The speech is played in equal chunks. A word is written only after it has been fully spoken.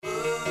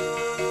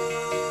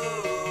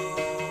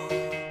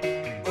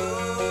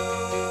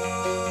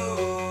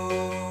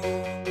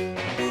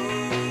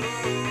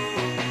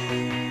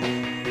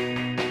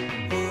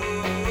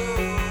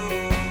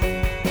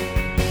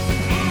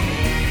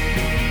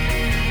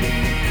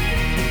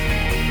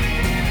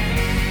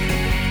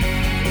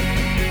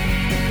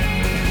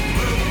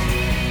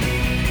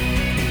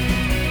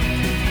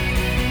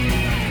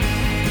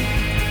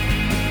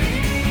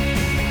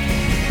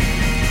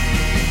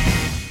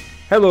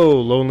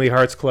Hello, Lonely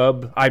Hearts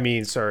Club. Our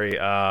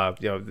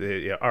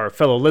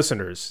fellow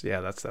listeners. Yeah,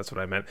 that's what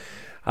I meant.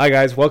 Hi,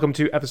 guys. Welcome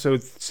to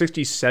episode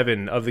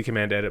 67 of the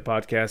Command Edit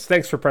podcast.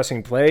 Thanks for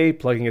pressing play,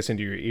 plugging us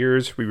into your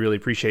ears. We really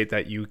appreciate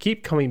that you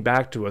keep coming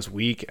back to us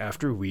week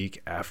after week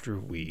after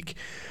week.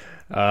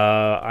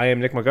 I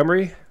am Nick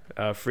Montgomery,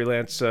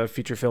 freelance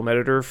feature film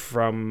editor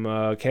from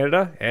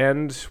Canada,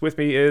 and with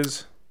me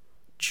is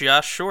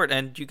Josh Short.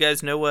 And you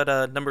guys know what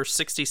number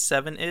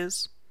 67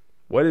 is?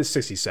 What is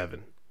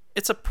 67?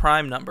 It's a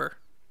prime number.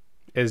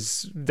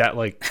 Is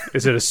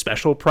it a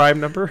special prime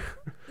number?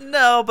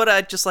 No, but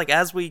I just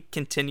as we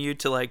continue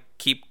to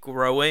keep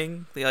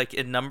growing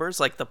in numbers,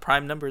 the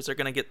prime numbers are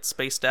going to get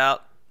spaced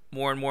out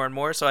more and more and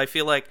more. So I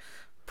feel like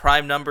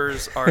prime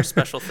numbers are a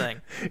special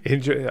thing.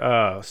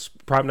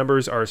 Prime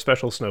numbers are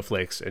special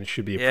snowflakes and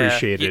should be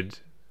appreciated.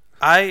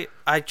 I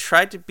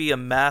tried to be a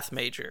math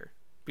major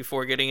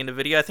before getting into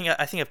video. I think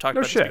I've talked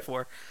about this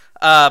before.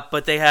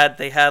 But they had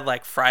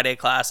Friday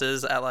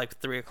classes at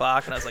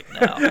 3:00, and I was like, no,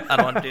 I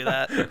don't want to do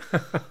that.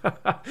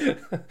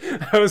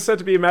 I was set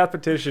to be a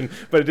mathematician,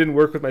 but it didn't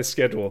work with my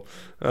schedule.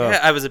 Yeah,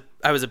 I was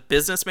a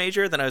business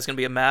major, then I was going to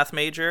be a math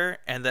major,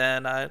 and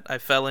then I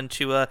fell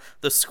into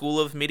the School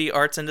of Media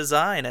Arts and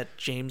Design at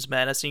James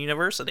Madison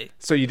University.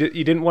 So you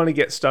didn't want to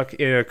get stuck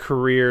in a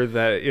career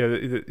that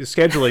the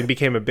scheduling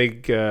became a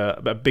big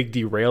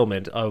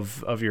derailment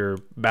of your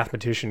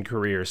mathematician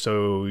career.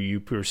 So you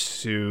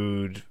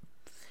pursued.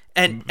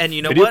 And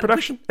you know video what?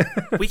 Production?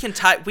 we can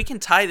tie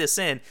this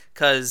in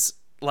because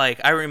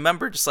I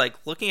remember just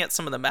looking at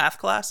some of the math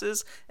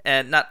classes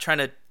and not trying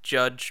to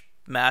judge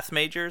math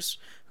majors,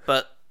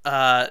 but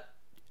I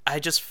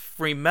just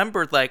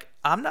remembered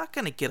I'm not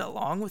gonna get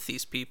along with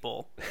these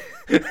people.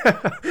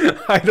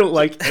 I don't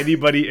like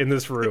anybody in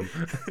this room.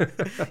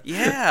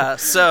 Yeah.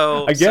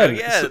 So you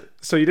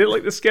didn't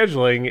like the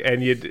scheduling,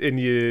 and you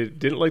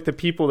didn't like the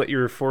people that you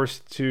were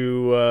forced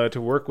to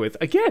work with.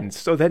 Again,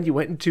 so then you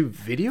went into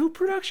video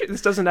production.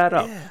 This doesn't add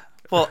up. Yeah.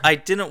 Well, I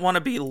didn't want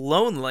to be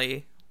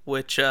lonely,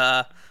 which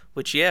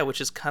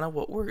is kind of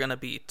what we're gonna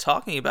be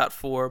talking about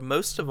for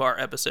most of our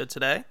episode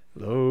today.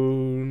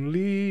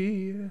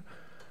 Lonely.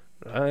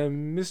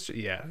 I'm Mr.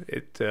 Yeah,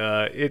 it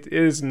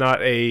is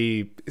not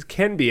it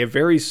can be a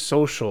very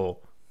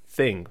social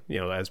thing,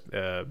 as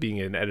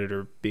being an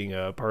editor, being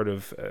a part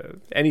of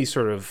any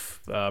sort of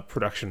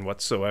production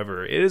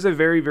whatsoever. It is a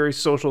very, very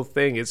social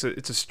thing. It's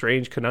a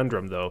strange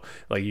conundrum, though.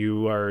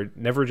 You are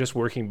never just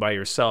working by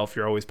yourself.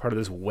 You're always part of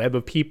this web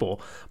of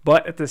people.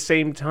 But at the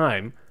same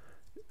time,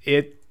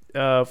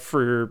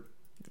 for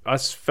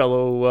us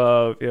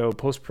fellow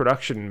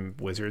post-production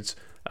wizards,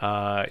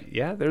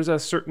 there's a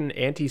certain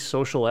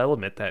antisocial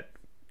element that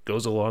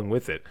goes along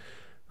with it,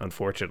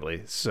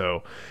 unfortunately.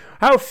 So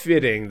how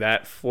fitting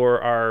that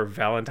for our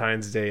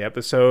Valentine's Day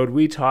episode,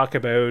 we talk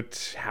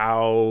about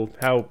how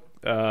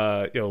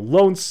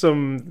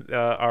lonesome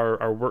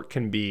our work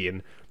can be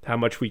and how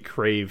much we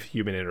crave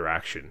human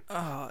interaction.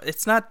 Oh,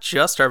 it's not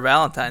just our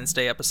Valentine's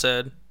Day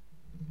episode.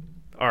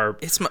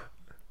 It's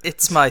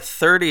my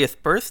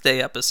 30th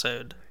birthday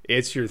episode.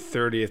 It's your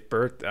 30th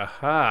birthday.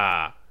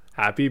 Aha!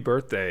 Happy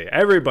birthday,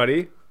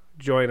 everybody!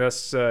 Join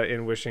us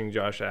in wishing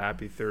Josh a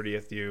happy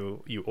 30th.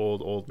 You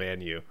old man,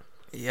 you.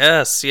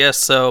 Yes.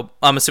 So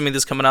I'm assuming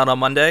this is coming out on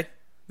Monday.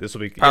 This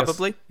will be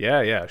probably.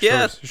 Yes.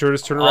 Yeah.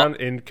 Shortest turnaround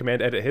in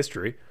Command Edit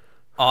history.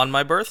 On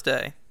my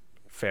birthday.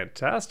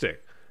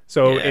 Fantastic.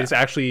 So it's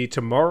actually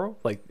tomorrow.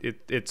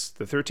 It's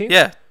the 13th.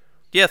 Yeah,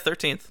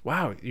 13th.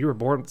 Wow, you were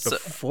born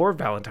before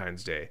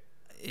Valentine's Day.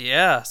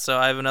 Yeah, so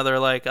I have another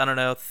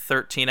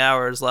 13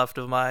 hours left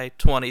of my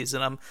 20s,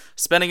 and I'm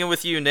spending it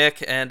with you,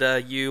 Nick, and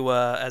you,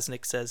 as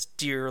Nick says,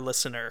 dear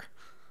listener.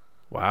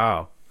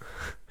 Wow.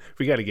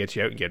 We got to get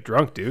you out and get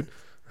drunk, dude.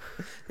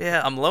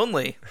 Yeah, I'm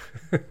lonely.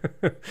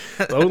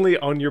 Lonely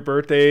on your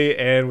birthday,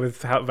 and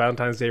with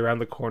Valentine's Day around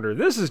the corner.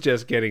 This is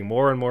just getting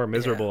more and more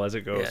miserable as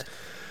it goes. Yeah.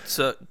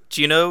 So,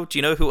 do you know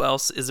who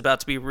else is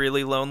about to be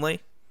really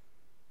lonely?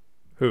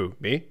 Who,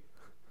 me?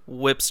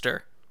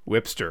 Whipster.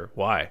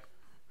 Why?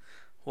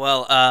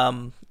 Well,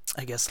 I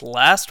guess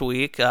last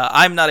week,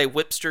 I'm not a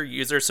Whipster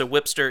user, so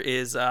Whipster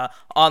is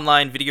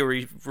online video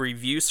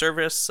review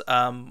service,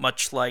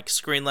 much like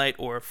Screenlight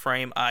or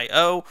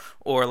Frame.io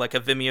or a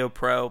Vimeo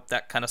Pro,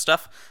 that kind of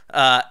stuff.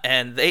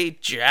 And they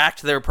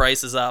jacked their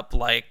prices up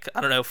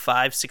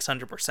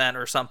 500-600%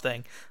 or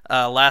something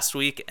last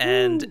week,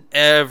 and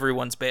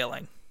everyone's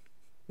bailing.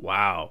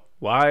 Wow.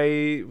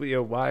 Why?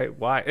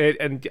 Why?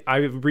 And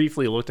I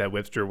briefly looked at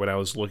Whipster when I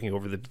was looking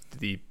over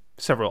the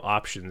several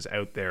options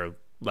out there.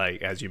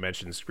 As you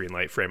mentioned,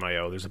 Screenlight,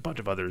 Frame.io. There's a bunch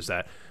of others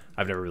that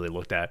I've never really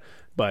looked at,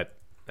 but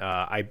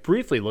I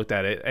briefly looked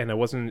at it, and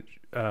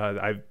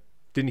I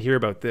didn't hear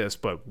about this.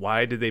 But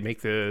why did they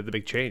make the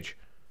big change?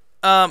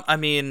 I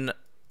mean,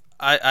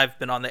 I've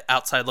been on the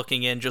outside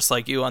looking in, just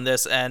like you on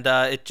this, and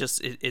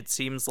it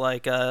seems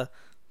like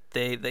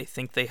they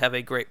think they have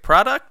a great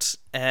product,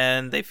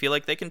 and they feel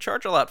like they can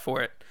charge a lot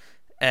for it.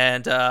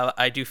 And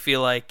I do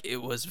feel like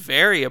it was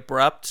very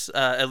abrupt,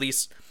 at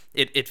least.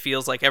 It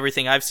feels like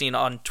everything I've seen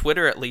on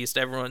Twitter, at least,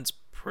 everyone's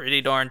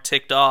pretty darn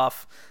ticked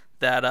off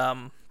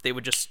that they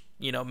would just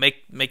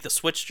make the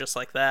switch just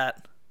like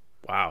that.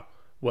 Wow.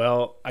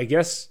 Well, I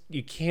guess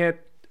you can't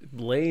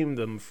blame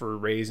them for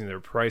raising their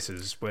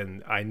prices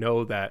when I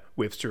know that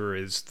Whipster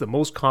is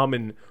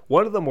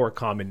one of the more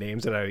common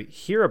names that I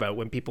hear about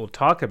when people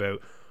talk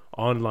about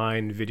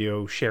online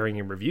video sharing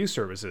and review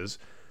services.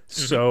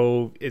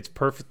 So it's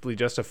perfectly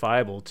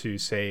justifiable to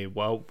say,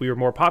 well, we are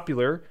more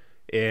popular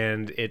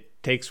and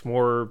it takes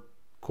more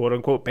quote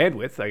unquote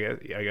bandwidth,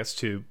 I guess,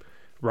 to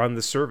run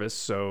the service.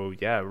 So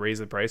yeah, raise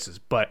the prices.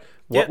 But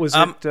what was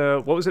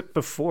it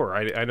before?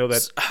 I know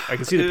that I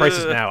can see the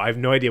prices now. I have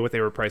no idea what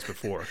they were priced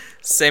before.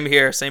 Same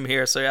here. So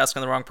you're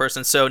asking the wrong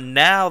person. So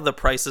now the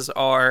prices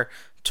are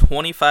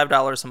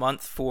 $25 a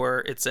month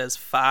for, it says,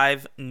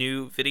 5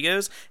 new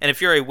videos. And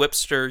if you're a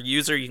Whipster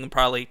user, you can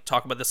probably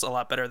talk about this a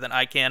lot better than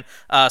I can.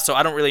 So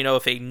I don't really know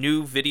if a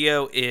new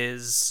video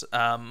is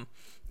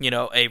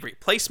a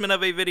replacement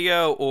of a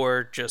video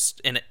or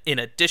just in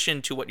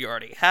addition to what you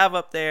already have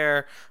up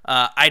there.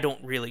 I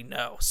don't really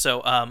know.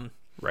 So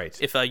right.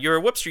 If you're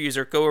a Whipster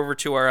user, go over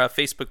to our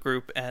Facebook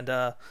group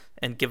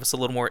and give us a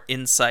little more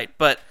insight.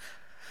 But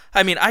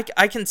I mean,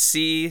 I can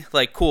see,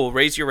 like, cool,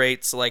 raise your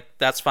rates, like,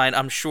 that's fine.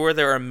 I'm sure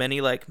there are many,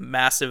 like,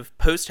 massive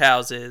post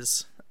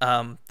houses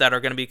that are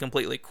going to be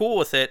completely cool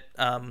with it.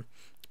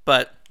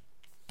 But,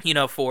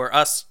 for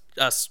us,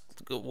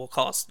 we'll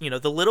call us,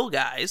 the little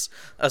guys,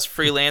 us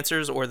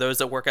freelancers or those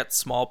that work at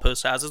small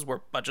post houses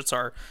where budgets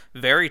are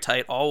very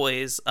tight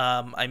always.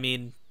 I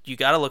mean, you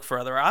got to look for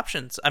other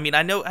options. I mean,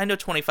 I know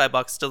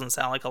 $25 doesn't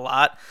sound like a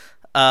lot,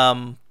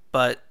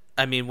 but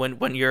I mean,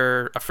 when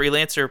you're a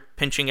freelancer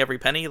pinching every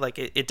penny, like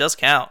it does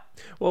count.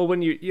 Well,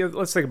 when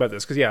let's think about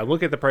this, because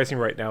look at the pricing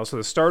right now. So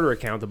the starter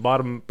account, the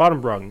bottom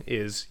rung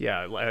is,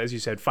 as you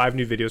said, 5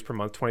 new videos per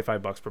month,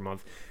 $25 per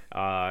month,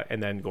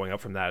 and then going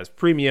up from that is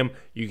premium.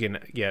 You can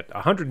get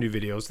 100 new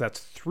videos. That's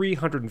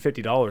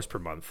 $350 per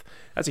month.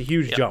 That's a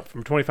huge jump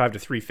from $25 to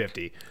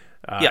 $350.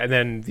 And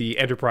then the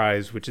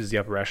enterprise, which is the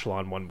upper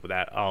echelon one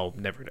that I'll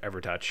never ever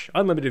touch,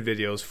 unlimited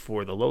videos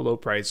for the low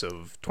price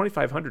of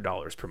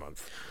 $2,500 per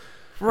month.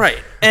 Right.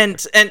 And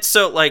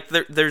so, like,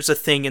 there's a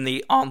thing in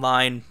the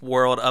online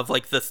world of,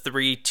 like, the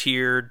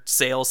 3-tiered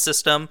sales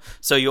system.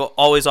 So you'll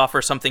always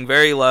offer something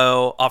very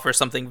low, offer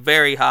something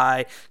very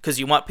high, because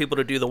you want people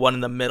to do the one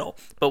in the middle.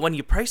 But when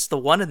you price the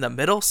one in the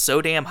middle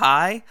so damn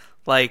high,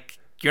 like,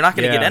 you're not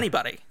going to get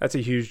anybody. That's a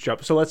huge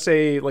jump. So let's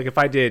say, like, if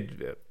I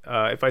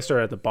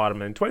started at the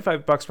bottom and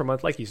 $25 per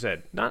month, like you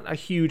said, not a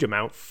huge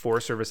amount for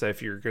a service that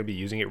if you're going to be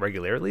using it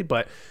regularly,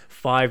 but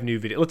 5 new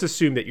videos. Let's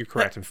assume that you're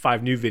correct, and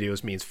 5 new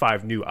videos means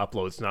 5 new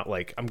uploads, not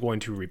like I'm going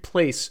to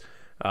replace.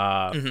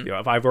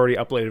 If I've already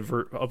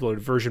uploaded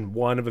version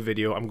 1 of a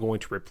video, I'm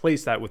going to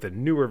replace that with a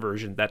newer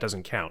version. That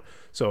doesn't count.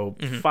 So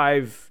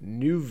 5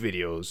 new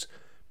videos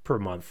per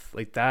month,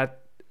 like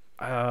that.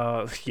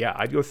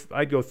 I'd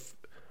go.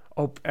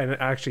 Oh, and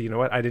actually, you know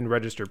what? I didn't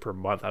register per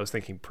month. I was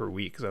thinking per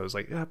week because I was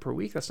like, per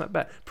week, that's not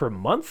bad. Per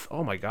month?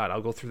 Oh my God,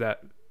 I'll go through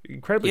that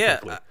incredibly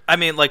quickly. I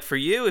mean, like, for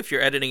you, if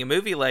you're editing a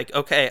movie, like,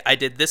 okay, I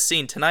did this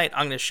scene tonight,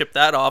 I'm going to ship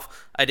that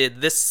off. I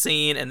did this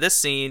scene and this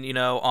scene,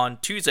 on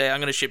Tuesday, I'm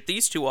going to ship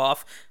these 2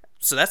 off.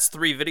 So that's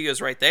 3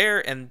 videos right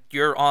there, and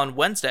you're on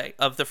Wednesday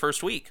of the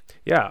first week.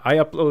 Yeah, I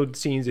upload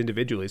scenes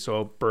individually, so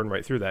I'll burn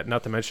right through that,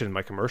 not to mention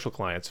my commercial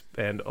clients.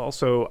 And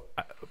also,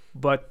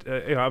 but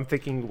I'm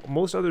thinking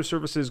most other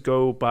services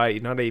go by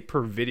not a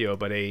per video,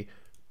 but a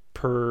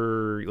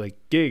per, like,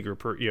 gig or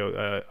per,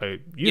 a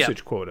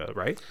usage quota,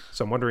 right?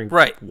 So I'm wondering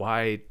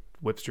why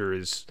Whipster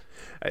is,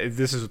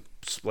 this is,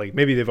 like,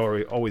 maybe they've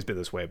always been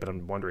this way, but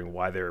I'm wondering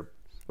why they're,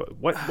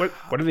 what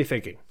are they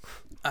thinking?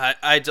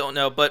 I don't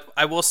know, but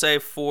I will say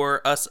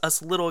for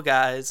us little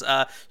guys,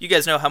 you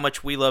guys know how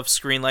much we love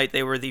Screenlight.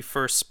 They were the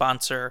first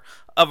sponsor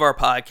of our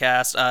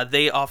podcast.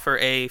 They offer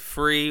a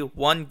free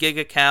 1 gig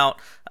account.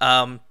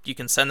 You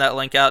can send that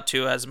link out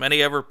to as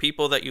many ever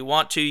people that you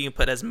want to. You can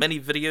put as many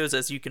videos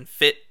as you can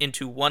fit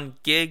into 1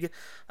 gig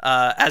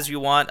as you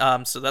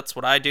want. So that's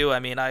what I do. I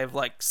mean, I have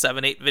like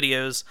 7-8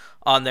 videos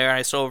on there, and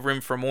I still have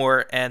room for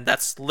more. And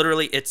that's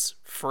literally, it's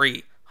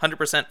free,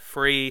 100%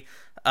 free.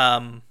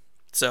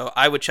 So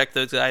I would check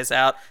those guys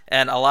out,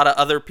 and a lot of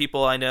other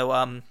people I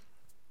know,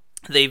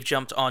 they've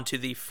jumped onto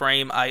the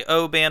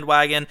Frame.io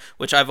bandwagon,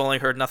 which I've only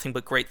heard nothing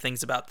but great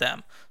things about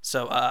them.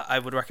 So I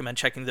would recommend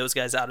checking those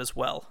guys out as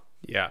well.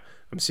 Yeah,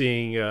 I'm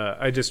seeing,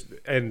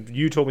 and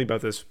you told me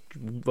about this,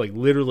 like,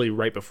 literally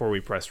right before we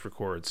pressed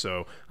record,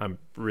 so I'm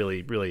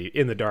really, really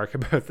in the dark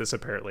about this,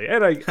 apparently.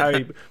 And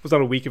I was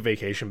on a week of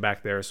vacation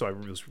back there, so I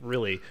was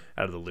really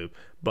out of the loop.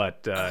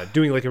 But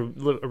doing, like, a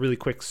really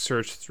quick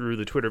search through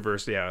the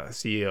Twitterverse, I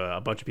see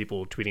a bunch of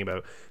people tweeting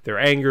about their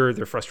anger,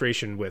 their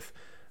frustration with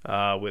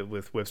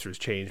Whipster's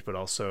change, but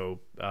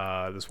also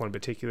this one in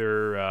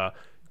particular,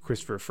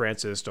 Christopher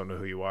Francis, don't know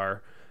who you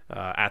are,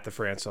 at the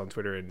France on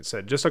Twitter, and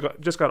said, just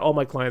got all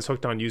my clients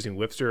hooked on using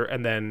Whipster,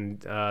 and then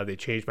they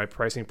changed my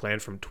pricing plan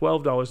from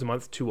 $12 a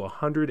month to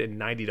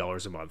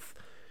 $190 a month.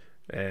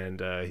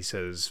 And he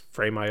says,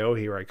 Frame.io,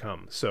 here I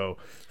come. So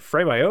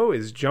Frame.io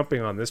is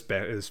jumping on this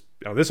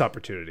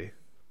opportunity.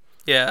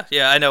 Yeah,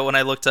 I know. When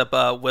I looked up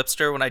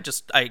Whipster, when I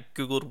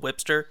googled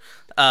Whipster,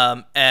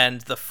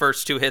 and the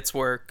first two hits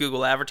were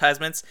Google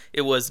advertisements.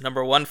 It was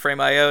number one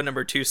Frame.io,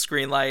 number two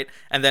Screenlight,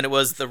 and then it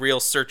was the real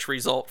search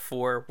result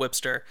for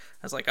Whipster.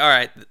 I was like, all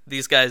right,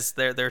 these guys,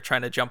 they're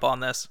trying to jump on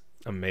this.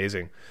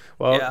 Amazing.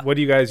 Well, Yeah. what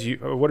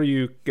are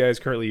you guys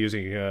currently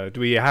using? Do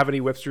we have any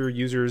Whipster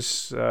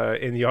users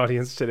in the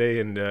audience today?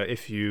 And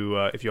if you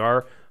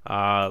are,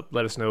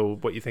 let us know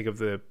what you think of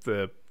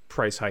the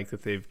price hike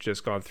that they've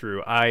just gone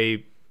through.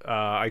 I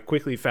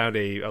quickly found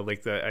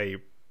a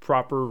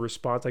proper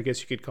response, I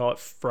guess you could call it,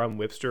 from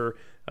Whipster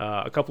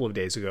a couple of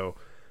days ago.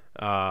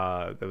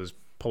 That was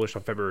published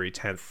on February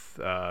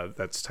 10th.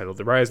 That's titled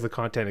 "The Rise of the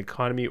Content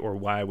Economy, or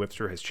Why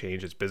Whipster Has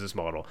Changed Its Business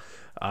Model."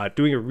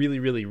 Doing a really,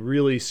 really,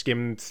 really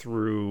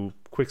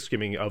quick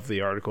skimming of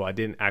the article, I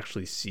didn't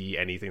actually see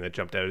anything that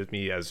jumped out at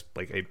me as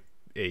like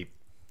a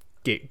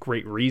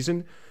great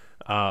reason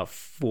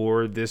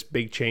for this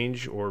big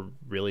change, or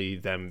really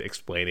them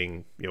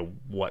explaining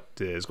what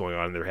is going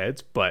on in their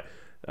heads. But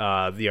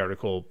the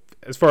article,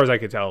 as far as I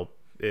could tell,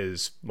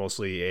 is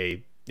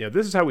mostly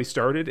this is how we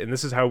started and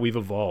this is how we've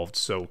evolved.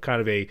 So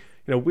kind of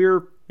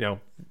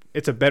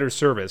it's a better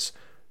service,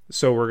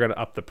 so we're going to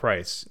up the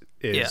price.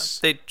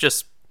 They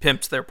just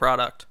pimped their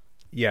product.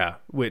 Yeah,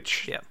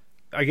 which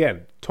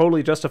again,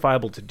 totally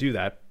justifiable to do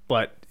that,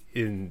 but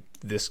in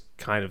this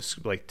kind of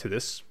to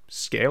this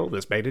scale,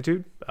 this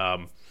magnitude,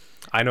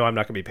 I know I'm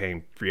not going to be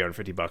paying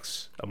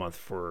 $350 a month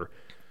for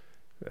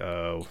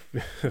to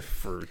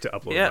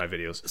upload my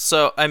videos.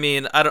 So I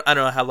mean, I don't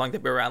know how long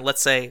they've been around.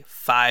 Let's say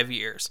 5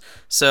 years.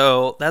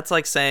 So that's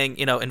like saying,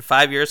 in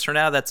 5 years from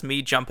now, that's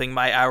me jumping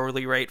my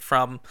hourly rate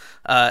from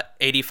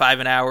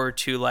 $85 an hour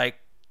to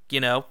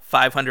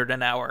 $500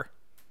 an hour.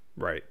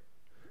 Right.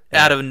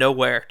 Out of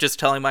nowhere, just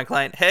telling my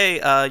client, hey,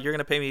 you're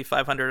gonna pay me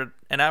 $500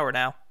 an hour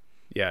now.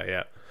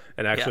 Yeah.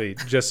 And actually,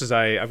 just as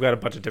I've got a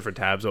bunch of different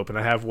tabs open.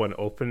 I have one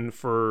open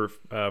for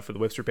the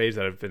Whipster page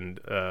that I've been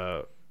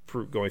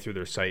going through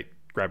their site,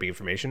 grabbing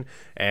information,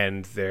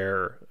 and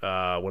their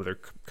one of their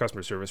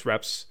customer service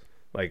reps,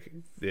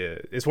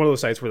 it's one of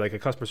those sites where a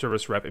customer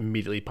service rep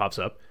immediately pops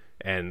up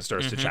and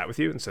starts to chat with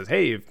you and says,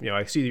 hey,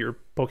 I see that you're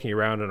poking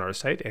around on our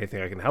site.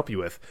 Anything I can help you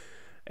with?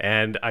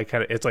 And I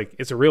kind of,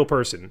 it's a real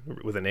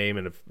person with a name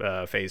and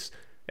a face,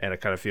 and I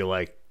kind of feel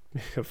like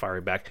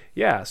firing back.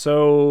 Yeah.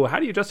 So how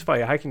do you justify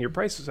hiking your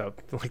prices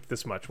up like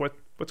this much?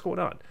 What's going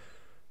on?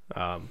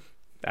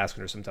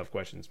 Asking her some tough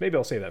questions. Maybe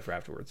I'll save that for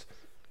afterwards.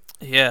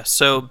 Yeah,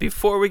 so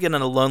before we get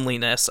into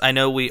loneliness, I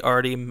know we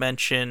already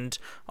mentioned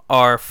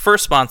our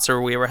first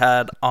sponsor we ever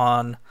had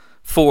on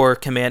for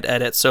Command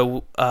Edit,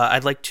 so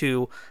I'd like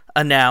to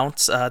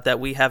announce that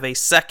we have a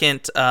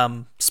second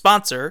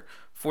sponsor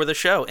for the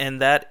show, and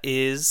that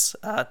is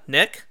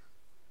Nick.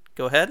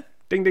 Go ahead.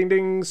 Ding, ding,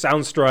 ding.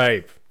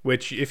 Soundstripe,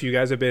 which if you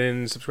guys have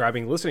been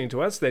subscribing, listening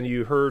to us, then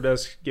you heard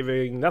us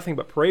giving nothing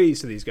but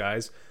praise to these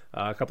guys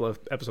a couple of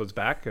episodes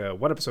back,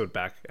 one episode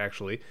back,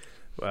 actually.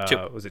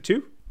 Two. Was it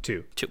two?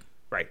 Two.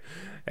 Right.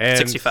 And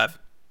 65.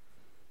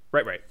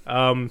 Right.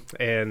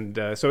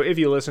 So if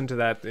you listen to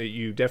that,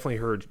 you definitely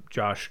heard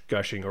Josh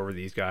gushing over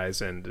these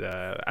guys. And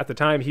at the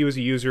time, he was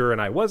a user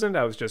and I wasn't.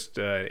 I was just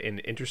an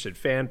interested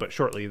fan, but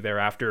shortly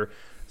thereafter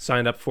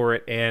signed up for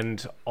it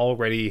and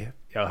already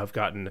have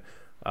gotten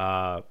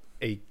a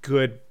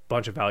good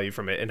bunch of value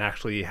from it, and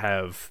actually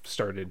have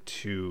started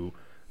to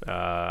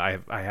I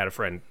had a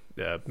friend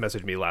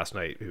message me last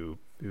night who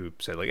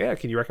said yeah,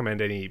 can you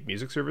recommend any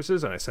music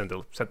services? And I sent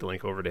the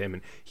link over to him,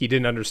 and he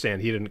didn't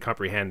understand, he didn't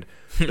comprehend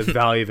the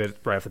value of it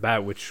right off the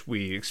bat, which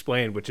we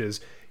explained, which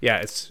is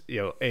it's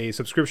a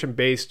subscription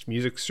based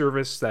music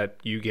service that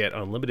you get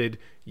unlimited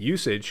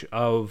usage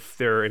of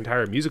their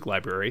entire music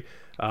library.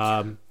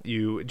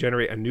 You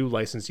generate a new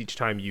license each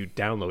time you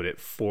download it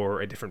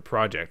for a different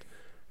project.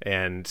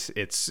 And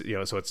it's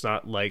so it's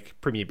not like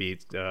Premium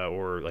Beat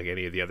or like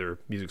any of the other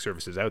music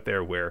services out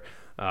there where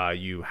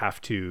you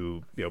have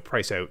to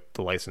price out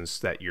the license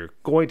that you're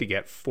going to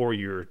get for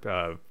your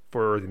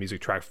for the music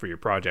track for your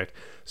project.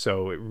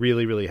 So it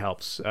really, really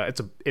helps.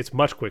 It's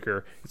much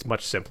quicker, it's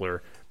much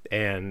simpler,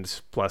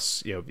 and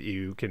plus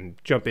you can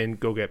jump in,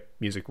 go get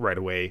music right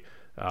away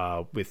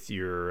with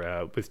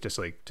your with just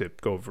to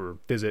go over,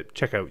 visit,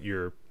 check out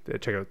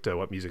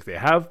what music they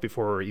have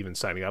before even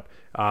signing up.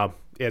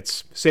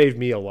 It's saved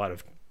me a lot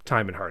of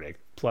time and heartache.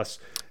 Plus,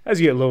 as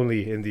you get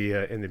lonely in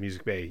the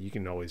music bay, you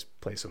can always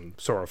play some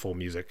sorrowful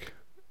music.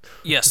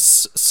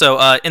 Yes.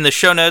 So in the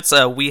show notes,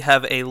 we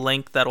have a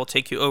link that will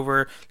take you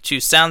over to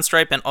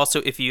Soundstripe. And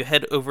also, if you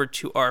head over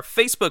to our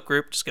Facebook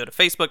group, just go to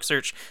Facebook,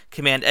 search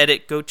Command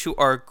Edit, go to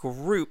our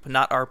group,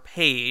 not our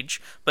page,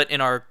 but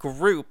in our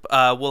group,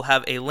 we'll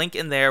have a link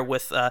in there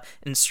with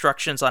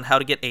instructions on how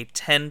to get a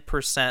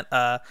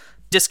 10%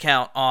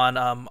 discount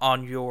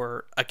on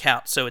your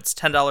account. So it's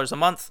 $10 a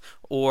month,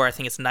 or I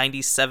think it's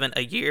 $97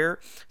 a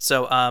year.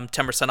 So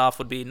 10% off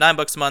would be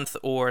 $9 a month,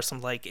 or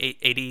something like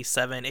 $87,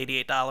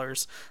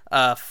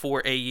 $88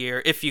 for a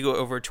year if you go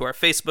over to our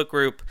Facebook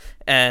group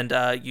and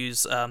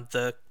use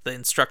the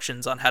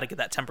instructions on how to get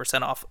that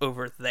 10% off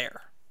over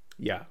there.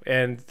 Yeah,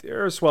 and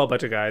there are a swell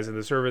bunch of guys in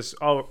the service.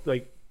 All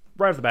like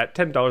right off the bat,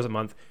 $10 a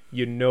month.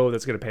 You know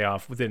that's going to pay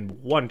off within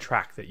one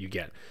track that you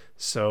get.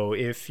 So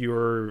if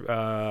you're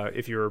a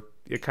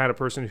kind of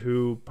person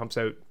who pumps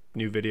out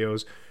new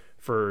videos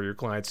for your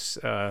clients,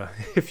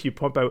 if you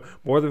pump out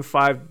more than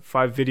five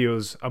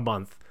videos a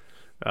month,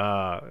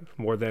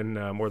 more than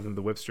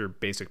the Whipster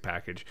basic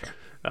package,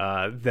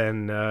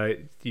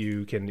 then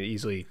you can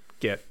easily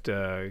get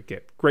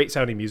great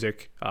sounding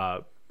music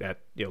at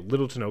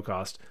little to no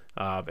cost.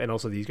 And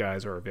also these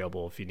guys are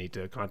available if you need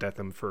to contact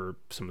them for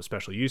some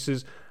special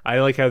uses. I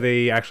like how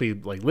they actually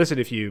listen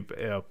if you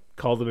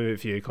call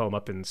them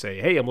up and say,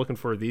 hey, I'm looking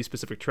for these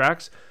specific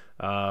tracks.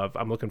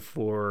 I'm looking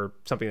for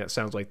something that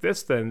sounds like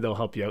this, then they'll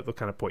help you out. They'll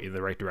kind of point you in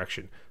the right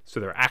direction. So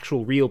they're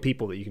actual real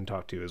people that you can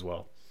talk to as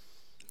well.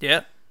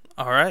 Yeah.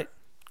 All right.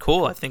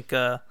 Cool. I think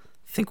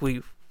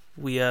we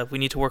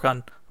need to work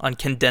on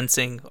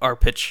condensing our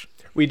pitch.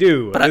 We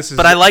do.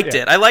 But I liked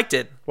it. I liked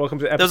it. Welcome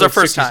to episode that was our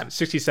first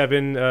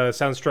 67,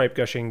 Soundstripe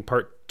Gushing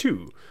Part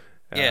 2.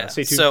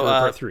 Stay tuned for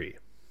Part 3.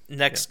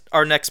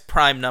 Our next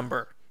prime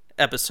number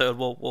episode,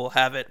 we'll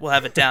have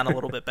it down a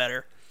little bit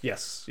better.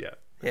 Yes. Yeah.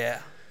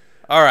 Yeah.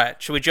 All right.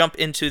 Should we jump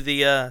into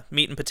the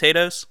meat and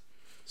potatoes?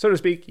 So to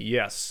speak,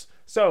 yes.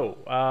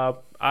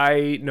 So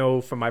I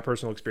know from my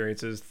personal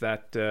experiences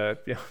that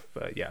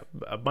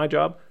my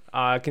job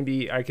I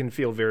can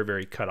feel very,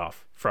 very cut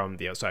off from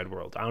the outside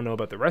world. I don't know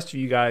about the rest of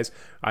you guys.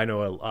 I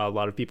know a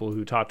lot of people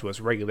who talk to us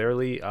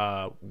regularly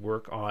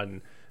work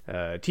on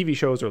TV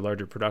shows or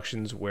larger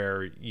productions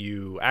where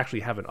you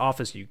actually have an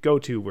office you go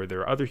to where there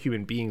are other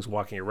human beings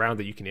walking around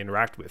that you can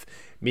interact with.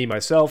 Me,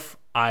 myself,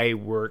 I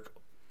work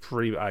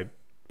by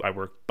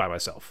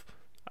myself.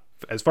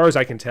 As far as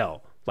I can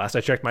tell, last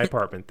I checked my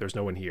apartment, there's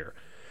no one here.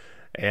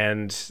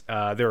 And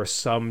there are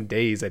some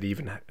days that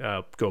even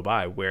go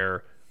by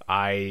where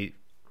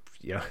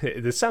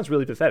this sounds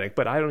really pathetic,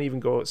 but I don't even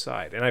go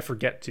outside and I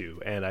forget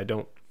to, and I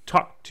don't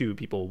talk to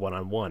people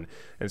one-on-one.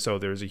 And so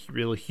there's a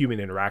real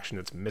human interaction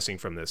that's missing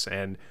from this.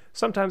 And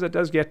sometimes that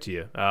does get to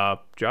you.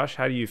 Josh,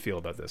 how do you feel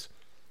about this?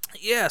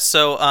 Yeah,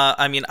 so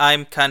I'm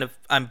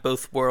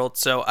both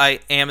worlds. So I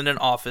am in an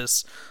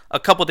office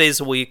a couple days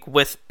a week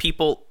with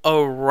people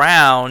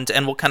around,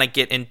 and we'll kind of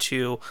get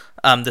into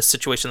the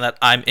situation that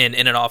I'm in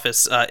an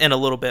office in a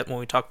little bit when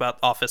we talk about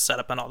office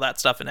setup and all that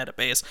stuff in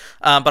EditBase.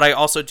 But I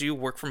also do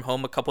work from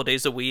home a couple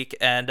days a week,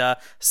 and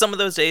some of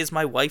those days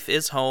my wife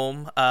is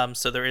home,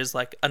 so there is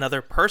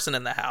another person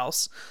in the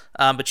house,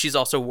 but she's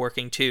also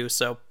working too.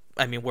 So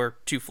we're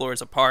 2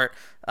 floors apart.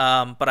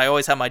 But I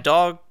always have my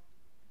dog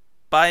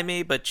by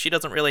me, but she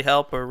doesn't really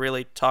help or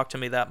really talk to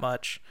me that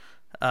much,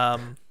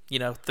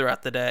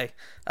 throughout the day.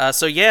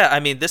 So yeah,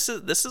 this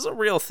is a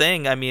real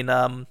thing. I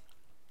know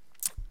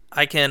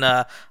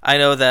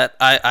that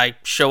I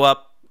show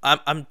up.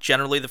 I'm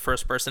generally the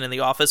first person in the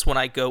office when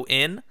I go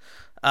in,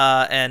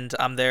 and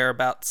I'm there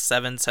about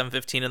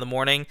 7:15 in the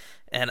morning,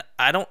 and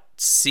I don't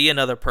see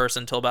another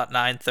person till about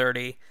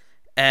 9:30,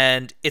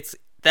 and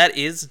that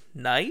is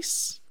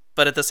nice,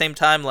 but at the same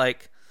time,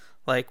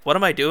 what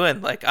am I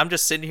doing? I'm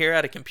just sitting here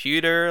at a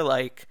computer,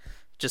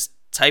 just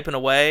typing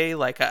away.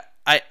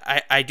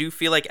 I do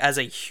feel like as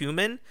a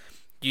human,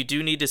 you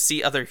do need to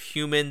see other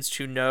humans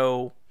to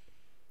know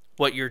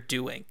what you're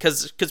doing.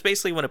 Because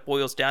basically when it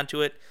boils down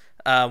to it,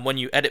 when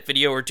you edit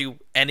video or do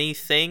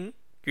anything,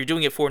 you're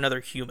doing it for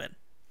another human.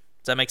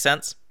 Does that make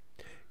sense?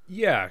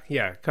 Yeah,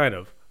 kind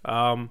of.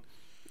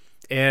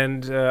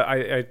 And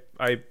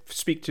I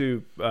speak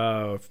to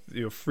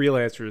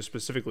freelancers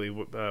specifically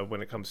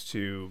when it comes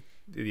to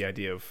the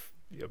idea of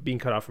being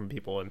cut off from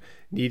people and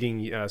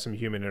needing some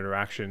human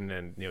interaction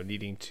and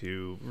needing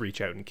to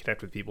reach out and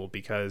connect with people,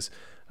 because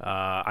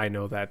I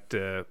know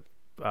that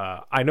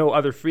I know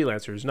other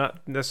freelancers,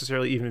 not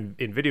necessarily even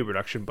in video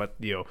production, but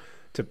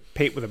to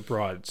paint with a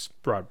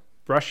broad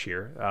brush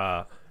here,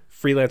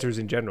 freelancers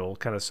in general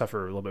kind of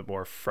suffer a little bit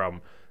more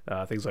from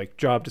things like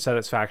job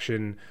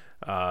dissatisfaction,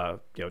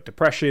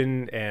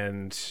 depression,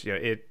 and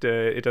it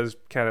does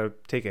kind of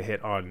take a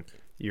hit on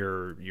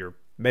your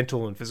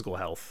mental and physical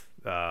health.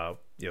 The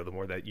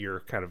more that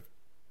you're kind of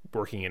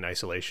working in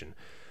isolation.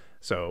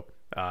 So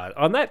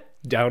on that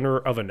downer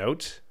of a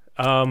note,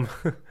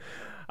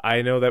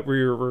 I know that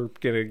we're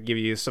going to give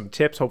you some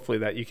tips, hopefully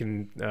that you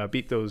can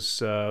beat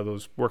those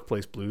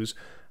workplace blues.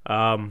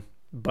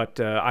 But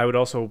I would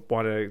also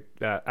want to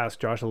ask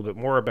Josh a little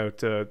bit more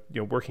about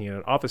working in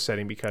an office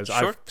setting, because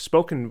Sure. I've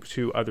spoken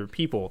to other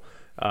people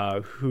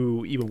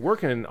who even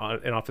work in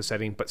an office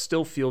setting but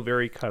still feel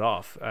very cut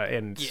off.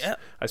 And Yeah.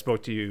 I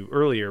spoke to you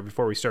earlier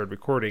before we started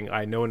recording.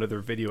 I know another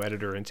video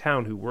editor in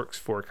town who works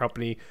for a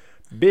company,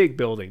 big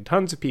building,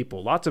 tons of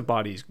people, lots of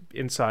bodies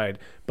inside,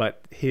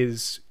 but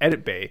his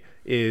edit bay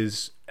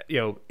is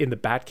in the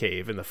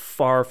Batcave, in the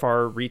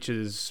far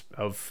reaches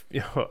of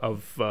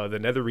the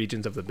nether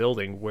regions of the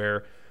building,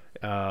 where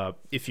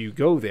if you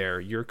go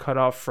there, you're cut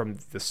off from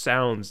the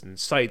sounds and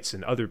sights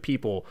and other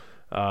people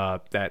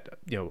that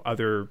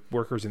other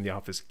workers in the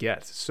office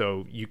get.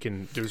 So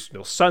there's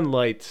no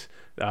sunlight.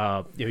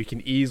 You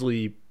can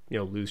easily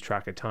lose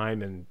track of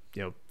time and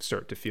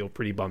start to feel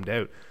pretty bummed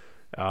out.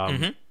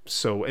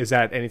 So is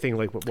that anything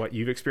like what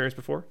you've experienced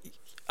before?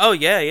 Oh,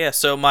 yeah.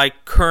 So my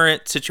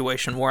current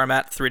situation where I'm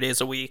at 3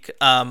 days a week,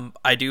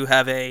 I do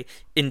have a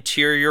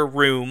interior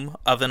room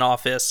of an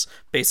office.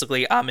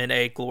 Basically, I'm in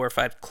a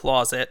glorified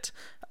closet.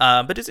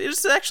 But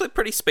it's actually a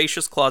pretty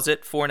spacious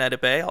closet for an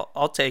edit bay.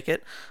 I'll take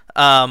it.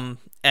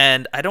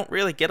 And I don't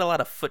really get a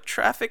lot of foot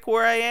traffic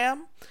where I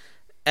am.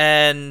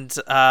 And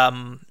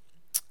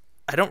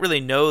I don't really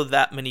know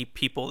that many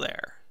people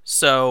there.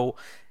 So,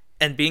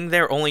 and being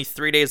there only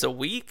 3 days a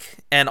week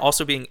and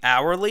also being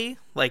hourly,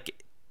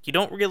 like, you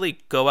don't really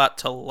go out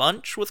to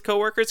lunch with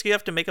coworkers. You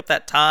have to make up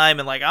that time,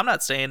 and like I'm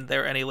not staying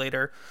there any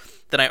later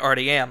than I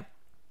already am.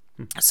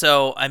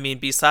 So, I mean,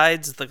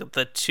 besides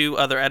the two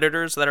other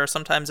editors that are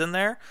sometimes in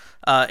there,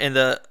 in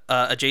the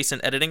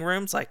adjacent editing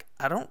rooms, like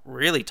I don't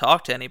really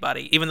talk to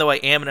anybody, even though I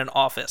am in an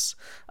office,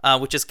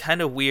 which is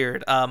kind of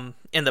weird.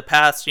 In the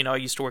past, I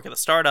used to work at a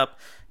startup,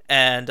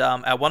 and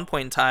at one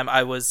point in time, they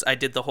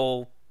had the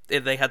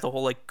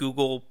whole like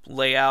Google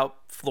layout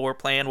floor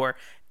plan where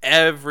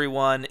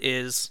everyone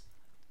is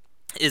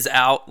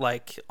out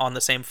like on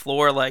the same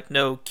floor, like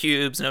no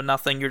cubes, no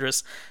nothing. You're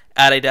just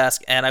at a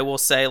desk. And I will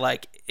say,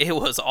 like, it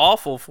was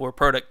awful for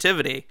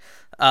productivity.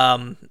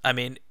 I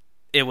mean,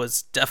 it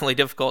was definitely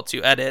difficult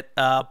to edit,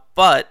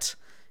 but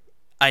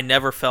I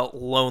never felt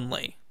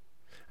lonely.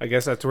 I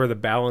guess that's where the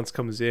balance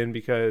comes in,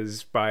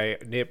 because by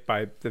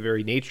the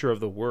very nature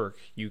of the work,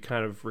 you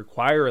kind of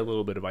require a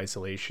little bit of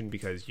isolation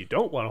because you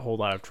don't want a whole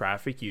lot of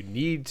traffic. You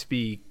need to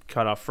be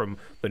cut off from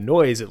the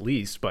noise at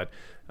least, but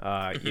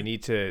you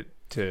need to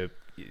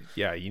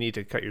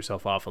cut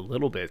yourself off a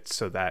little bit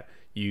so that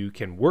you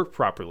can work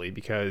properly,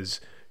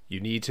 because you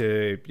need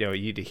to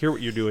hear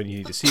what you're doing, you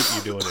need to see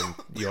what you're doing, and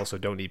you also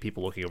don't need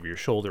people looking over your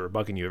shoulder or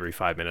bugging you every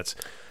 5 minutes.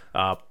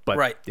 But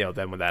right.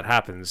 Then when that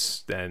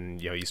happens, then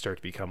you start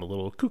to become a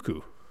little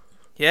cuckoo.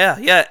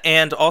 Yeah,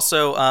 and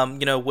also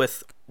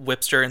with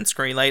Whipster and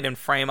Screenlight and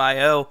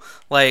Frame.io,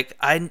 like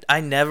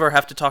I never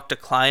have to talk to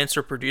clients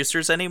or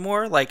producers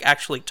anymore. Like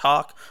actually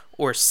talk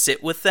or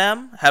sit with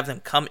them, have them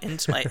come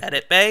into my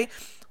edit bay.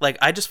 Like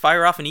I just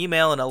fire off an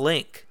email and a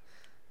link.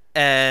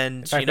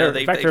 And in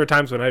fact, there are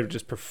times when I would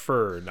just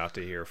prefer not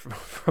to hear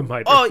from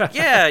my director. Oh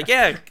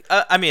yeah.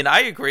 I mean, I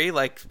agree.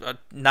 Like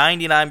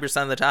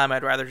 99% of the time,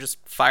 I'd rather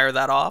just fire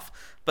that off.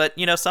 But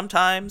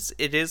sometimes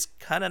it is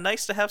kind of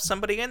nice to have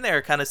somebody in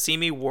there, kind of see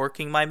me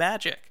working my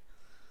magic.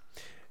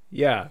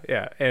 Yeah,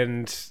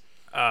 and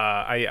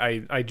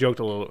I joked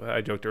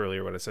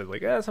earlier when I said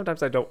like,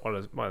 sometimes I don't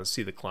want to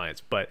see the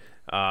clients, but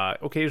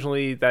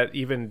occasionally that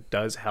even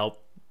does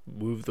help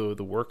move the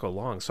work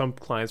along. Some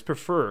clients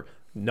prefer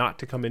not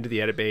to come into the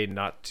edit bay,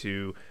 not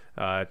to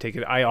take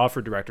it. I offer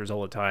directors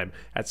all the time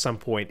at some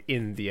point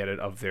in the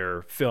edit of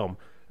their film,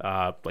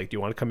 like, do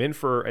you want to come in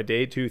for a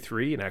day, 2,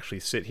 3, and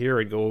actually sit here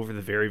and go over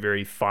the very,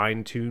 very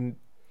fine-tuned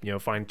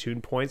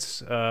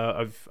points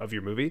of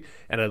your movie?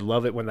 And I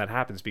love it when that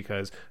happens,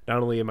 because not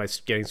only am I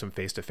getting some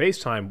face-to-face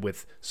time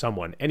with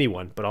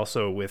anyone, but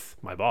also with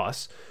my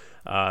boss,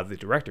 the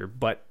director,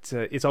 but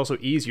it's also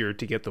easier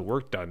to get the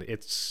work done.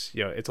 It's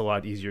a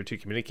lot easier to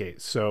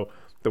communicate. So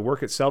the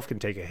work itself can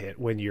take a hit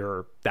when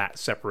you're that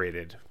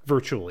separated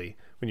virtually,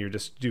 when you're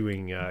just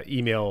doing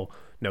email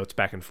notes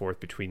back and forth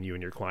between you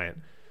and your client.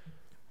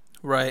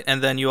 Right,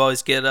 and then you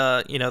always get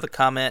the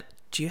comment,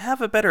 do you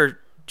have a better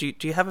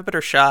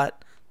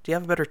shot? Do you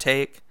have a better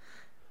take?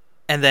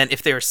 And then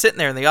if they were sitting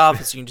there in the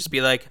office, you can just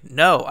be like,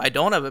 no, I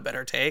don't have a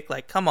better take.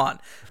 Like, come on.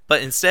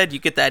 But instead you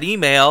get that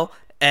email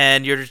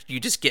and you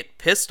just get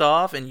pissed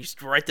off, and you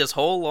write this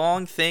whole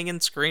long thing in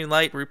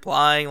Screenlight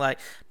replying like,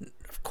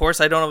 of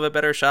course I don't have a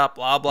better shot,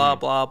 blah, blah,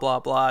 blah, blah,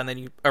 blah. And then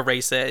you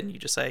erase it and you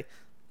just say,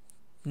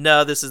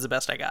 no, this is the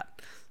best I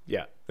got.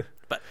 Yeah.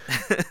 But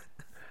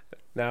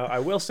now, I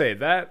will say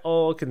that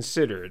all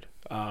considered,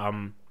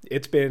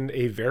 it's been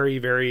a very,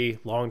 very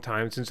long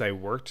time since I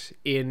worked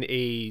in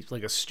a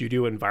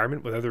studio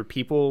environment with other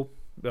people,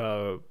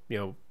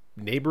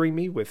 neighboring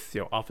me with,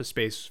 office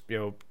space,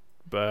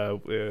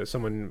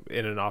 someone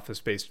in an office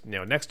space,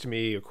 next to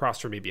me, across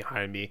from me,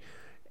 behind me.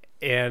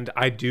 And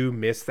I do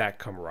miss that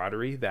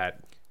camaraderie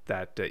that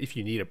if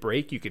you need a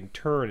break, you can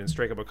turn and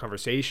strike up a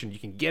conversation. You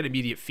can get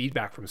immediate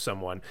feedback from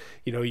someone.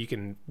 You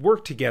can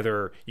work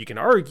together. You can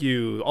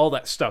argue. All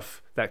that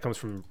stuff that comes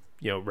from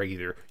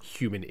regular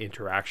human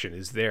interaction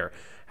is there.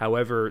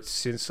 However,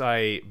 since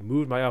I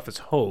moved my office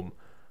home,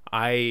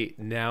 I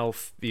now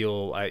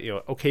feel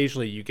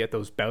occasionally you get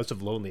those bouts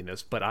of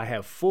loneliness, but I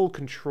have full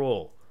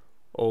control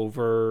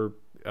over.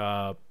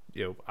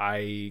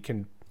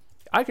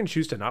 I can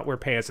choose to not wear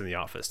pants in the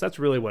office. That's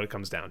really what it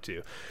comes down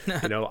to.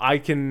 I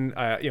can,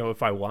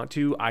 if I want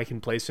to, I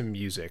can play some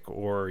music,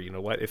 or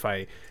if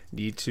I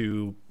need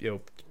to,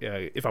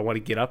 if I want to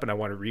get up and I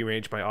want to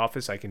rearrange my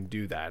office, I can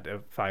do that.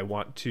 If I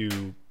want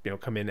to,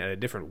 come in at a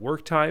different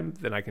work time,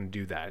 then I can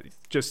do that.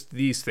 Just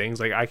these things,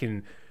 like I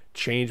can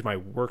change my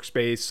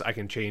workspace. I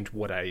can change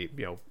what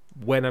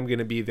when I'm going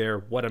to be there,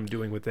 what I'm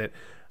doing with it.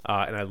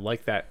 And I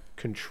like that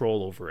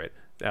control over it,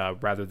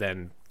 rather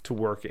than to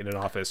work in an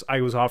office.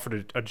 I was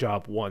offered a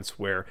job once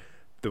where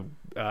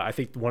I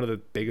think one of the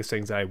biggest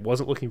things that I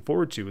wasn't looking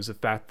forward to was the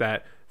fact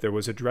that there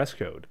was a dress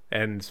code,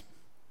 and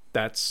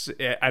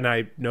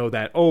I know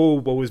that,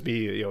 woe is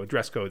me,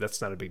 dress code,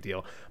 that's not a big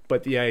deal.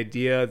 But the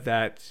idea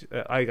that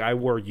I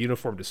wore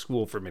uniform to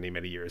school for many,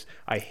 many years.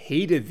 I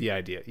hated the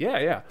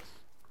idea.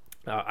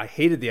 I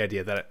hated the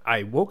idea that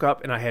I woke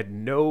up and I had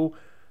no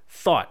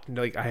thought,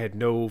 like I had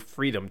no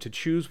freedom to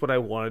choose what I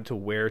wanted to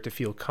wear to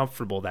feel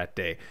comfortable that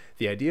day.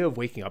 The idea of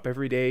waking up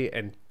every day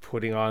and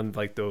putting on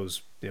like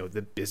those,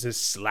 the business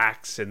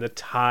slacks and the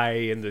tie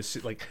and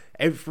this, like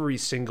every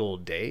single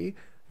day,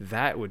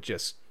 that would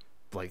just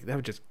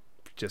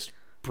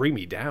bring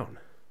me down.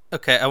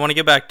 Okay, I want to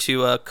get back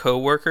to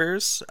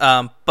coworkers,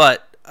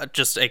 but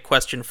just a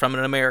question from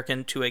an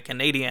American to a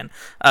Canadian.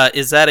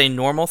 Is that a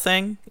normal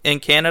thing in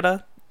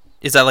Canada?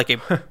 Is that like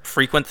a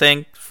frequent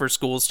thing for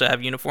schools to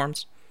have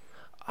uniforms?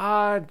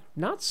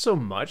 Not so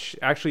much.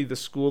 Actually, the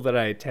school that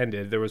I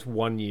attended, there was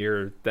 1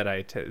 year that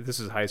this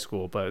is high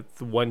school, but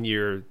the 1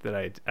 year that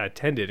I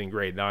attended in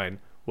grade 9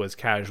 was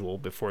casual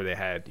before they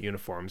had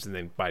uniforms, and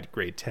then by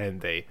grade 10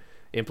 they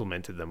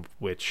implemented them,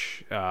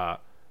 which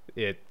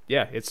it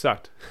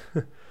sucked.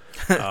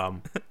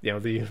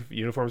 The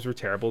uniforms were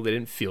terrible. They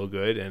didn't feel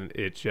good, and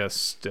it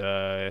just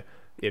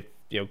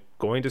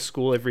going to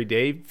school every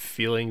day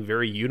feeling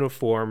very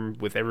uniform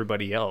with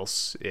everybody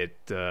else, it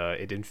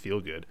didn't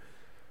feel good.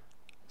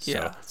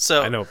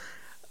 So I know.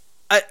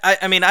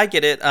 I mean, I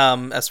get it.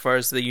 As far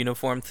as the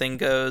uniform thing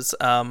goes,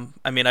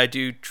 I mean, I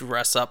do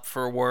dress up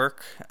for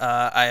work.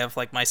 I have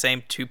like my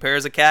same 2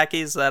 pairs of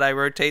khakis that I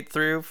rotate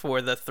through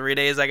for the 3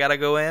 days I gotta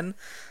go in,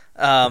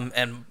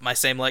 and my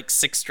same like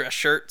 6 dress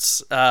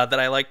shirts that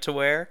I like to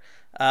wear.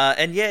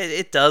 And yeah,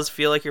 it does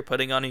feel like you're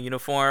putting on a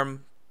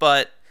uniform,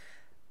 but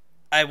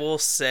I will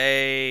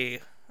say,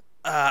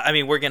 I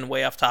mean, we're getting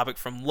way off topic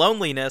from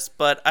loneliness,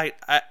 but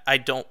I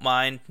don't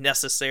mind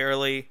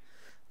necessarily,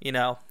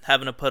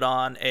 having to put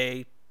on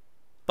a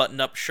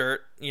button-up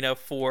shirt,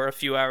 for a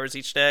few hours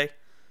each day.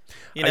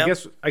 I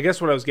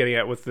guess what I was getting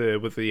at with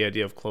the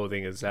idea of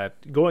clothing is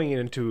that going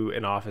into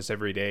an office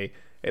every day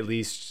at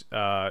least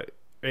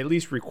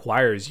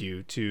requires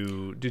you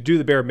to do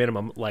the bare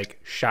minimum, like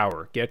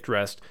shower, get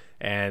dressed,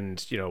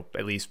 and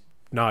at least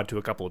nod to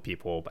a couple of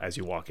people as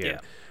you walk in.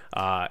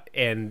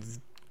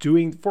 And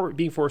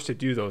being forced to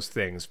do those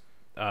things,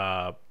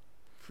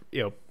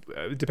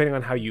 depending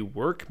on how you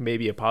work,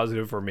 maybe a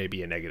positive or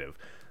maybe a negative.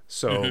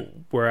 So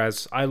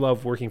whereas I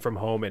love working from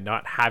home and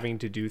not having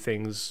to do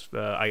things,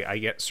 I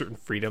get certain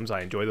freedoms.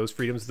 I enjoy those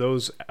freedoms.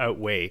 Those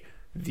outweigh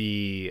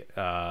the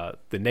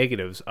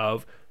negatives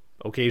of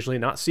occasionally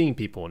not seeing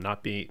people,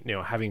 not being,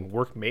 having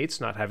workmates,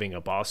 not having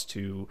a boss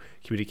to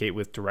communicate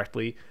with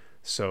directly.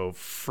 So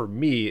for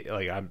me,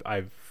 like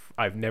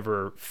I've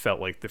never felt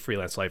like the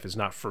freelance life is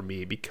not for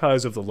me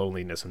because of the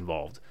loneliness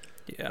involved.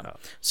 Yeah.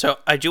 So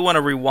I do want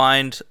to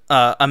rewind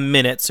a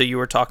minute. So you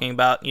were talking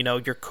about,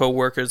 your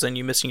coworkers and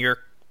you missing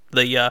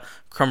the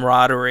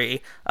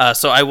camaraderie.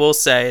 So I will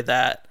say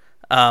that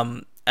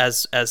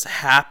as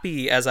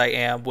happy as I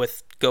am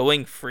with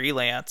going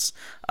freelance,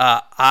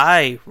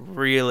 I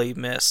really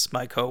miss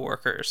my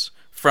coworkers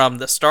from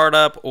the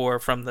startup or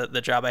from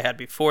the job I had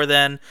before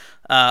then.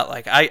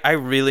 I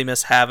really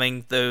miss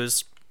having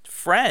those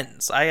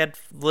friends. I had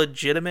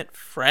legitimate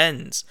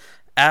friends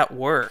at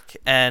work,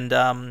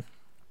 and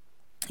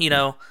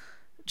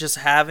just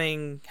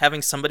having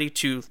somebody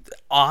to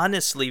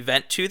honestly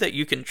vent to that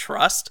you can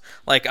trust,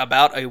 like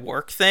about a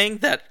work thing,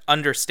 that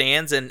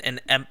understands and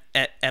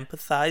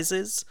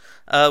empathizes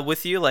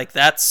with you, like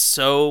that's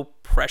so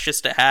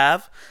precious to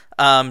have.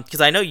 Because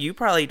I know you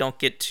probably don't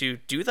get to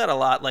do that a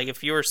lot. Like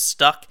if you're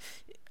stuck,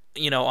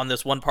 on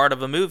this one part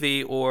of a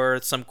movie or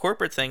some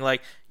corporate thing,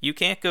 like you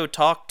can't go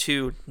talk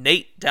to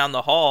Nate down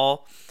the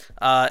hall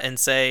and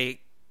say,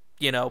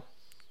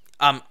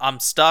 I'm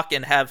stuck,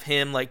 and have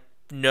him like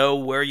know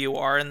where you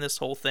are in this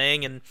whole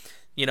thing, and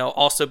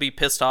also be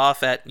pissed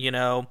off at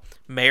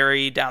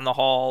Mary down the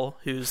hall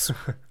who's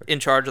in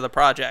charge of the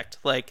project.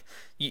 Like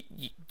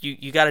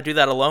you got to do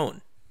that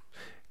alone.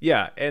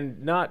 Yeah,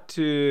 and not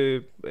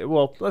to,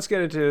 well, let's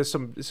get into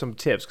some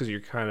tips, because you're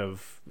kind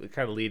of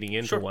leading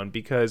into one,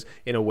 because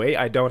in a way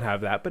I don't have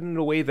that, but in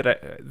a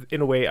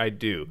way I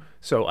do.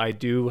 So I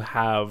do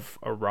have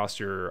a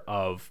roster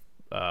of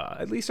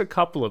at least a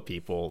couple of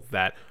people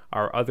that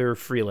are other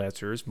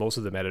freelancers, most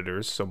of them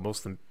editors, so most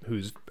of them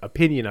whose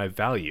opinion I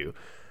value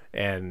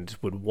and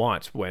would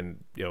want when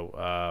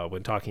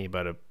talking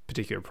about a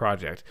particular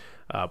project.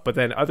 But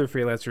then other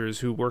freelancers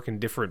who work in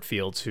different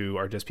fields, who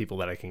are just people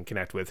that I can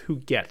connect with, who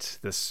get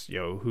this,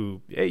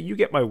 hey, you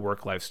get my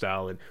work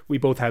lifestyle, and we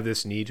both have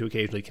this need to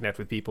occasionally connect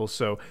with people.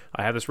 So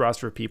I have this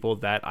roster of people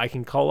that I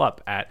can call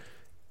up at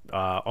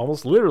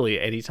almost literally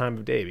any time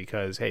of day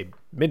because, hey,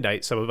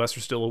 midnight, some of us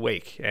are still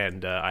awake.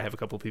 And I have a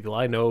couple of people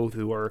I know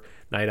who are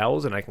night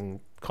owls, and I can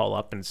call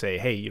up and say,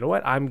 hey, you know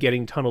what? I'm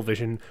getting tunnel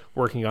vision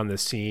working on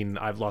this scene.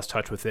 I've lost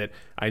touch with it.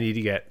 I need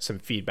to get some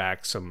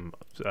feedback, someone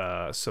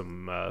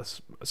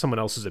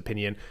else's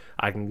opinion.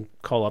 I can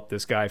call up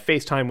this guy,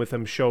 FaceTime with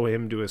him, show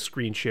him, do a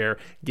screen share,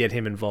 get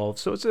him involved.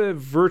 So it's a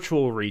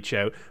virtual reach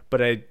out,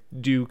 but I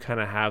do kind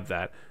of have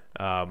that.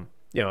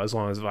 As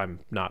long as I'm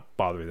not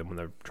bothering them when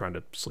they're trying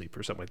to sleep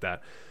or something like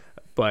that.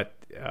 But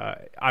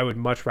I would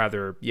much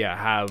rather,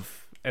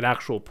 have an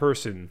actual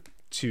person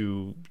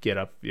to get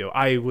up.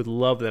 I would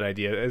love that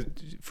idea.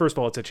 First of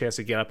all, it's a chance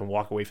to get up and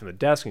walk away from the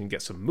desk and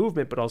get some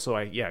movement. But also,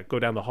 go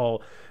down the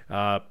hall,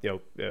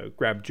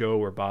 grab Joe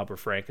or Bob or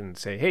Frank and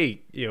say,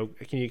 hey,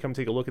 can you come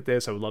take a look at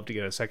this? I would love to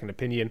get a second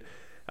opinion,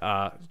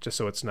 just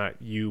so it's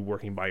not you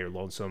working by your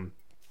lonesome.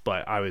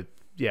 But I would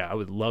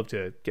love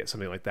to get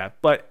something like that.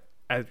 But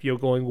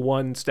going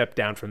one step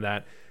down from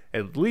that,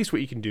 at least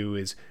what you can do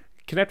is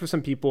connect with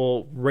some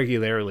people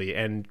regularly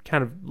and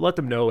kind of let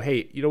them know,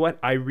 hey, you know what?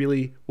 I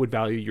really would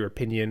value your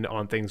opinion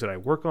on things that I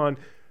work on.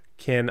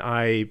 Can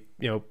I,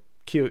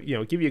 give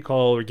you a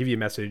call or give you a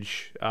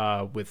message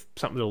with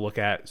something to look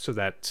at so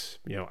that,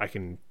 I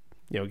can,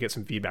 get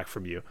some feedback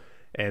from you.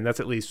 And that's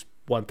at least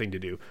one thing to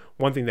do.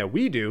 One thing that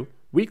we do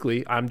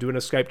weekly, I'm doing a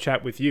Skype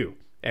chat with you.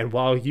 And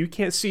while you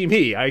can't see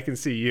me, I can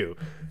see you.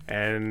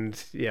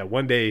 And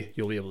one day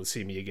you'll be able to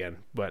see me again.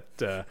 But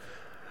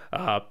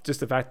just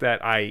the fact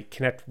that I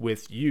connect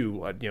with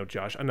you,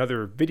 Josh,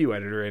 another video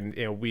editor,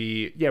 and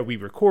we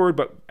record,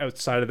 but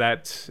outside of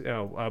that,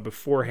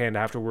 beforehand,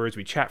 afterwards,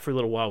 we chat for a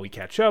little while, we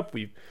catch up,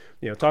 we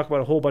talk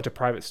about a whole bunch of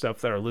private stuff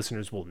that our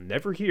listeners will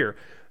never hear,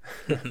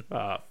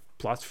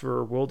 plots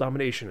for world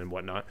domination and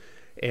whatnot.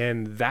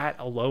 And that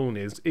alone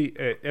is,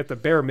 at the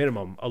bare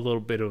minimum, a little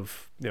bit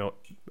of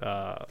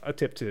a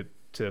tip to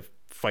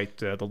fight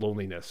the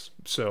loneliness.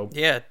 So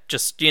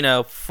just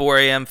 4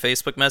 a.m.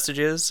 Facebook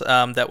messages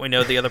that we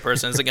know the other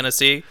person isn't going to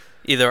see.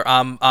 Either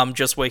I'm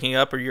just waking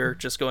up or you're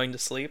just going to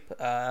sleep.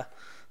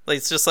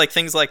 It's just like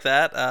things like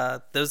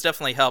that. Those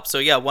definitely help.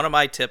 So one of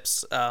my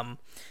tips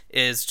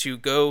is to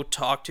go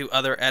talk to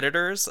other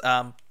editors.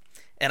 And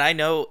I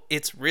know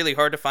it's really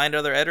hard to find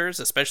other editors,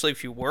 especially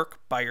if you work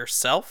by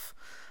yourself.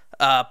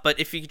 But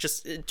if you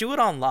just do it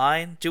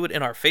online, do it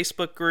in our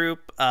Facebook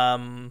group.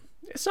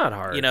 It's not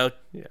hard.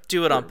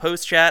 Do it on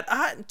post chat.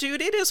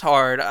 Dude, it is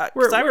hard.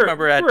 We're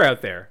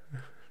out there.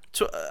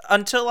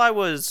 Until I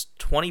was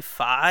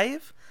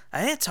 25,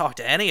 I didn't talk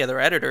to any other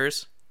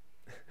editors.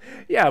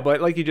 Yeah,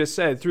 but like you just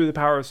said, through the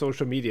power of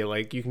social media,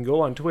 like you can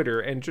go on Twitter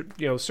and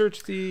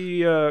search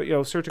the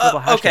search a couple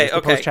hashtags,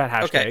 the post chat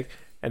hashtag,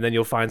 and then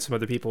you'll find some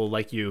other people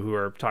like you who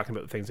are talking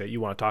about the things that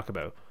you want to talk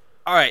about.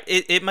 All right,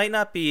 it might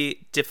not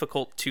be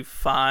difficult to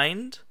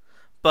find,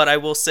 but I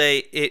will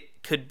say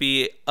it could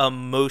be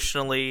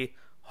emotionally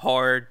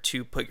hard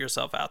to put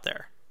yourself out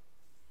there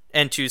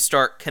and to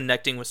start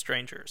connecting with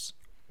strangers.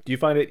 Do you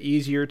find it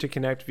easier to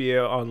connect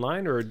via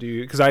online, or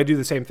because I do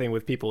the same thing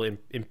with people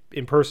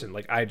in person?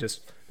 Like there's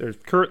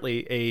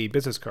currently a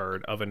business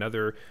card of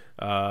another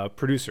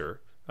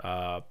producer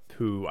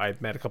who I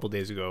met a couple of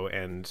days ago,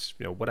 and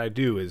what I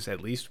do is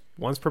at least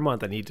once per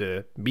month I need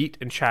to meet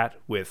and chat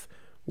with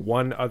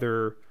one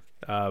other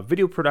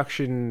video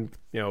production,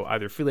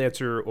 either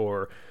freelancer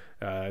or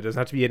it doesn't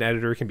have to be an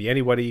editor, it can be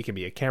anybody, it can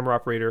be a camera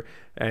operator,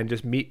 and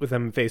just meet with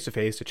them face to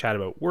face to chat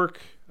about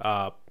work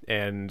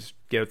and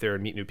get out there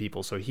and meet new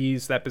people. So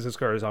that business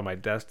card is on my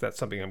desk. That's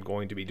something I'm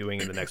going to be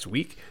doing in the next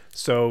week.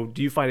 So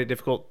do you find it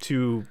difficult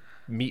to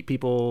meet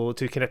people,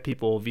 to connect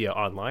people via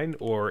online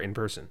or in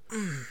person?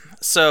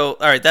 So,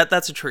 all right,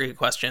 that's a tricky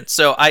question.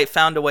 So I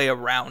found a way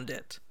around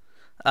it,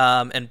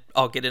 and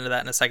I'll get into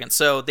that in a second.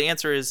 So the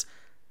answer is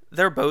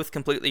they're both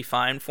completely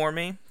fine for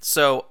me.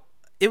 So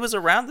it was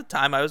around the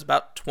time I was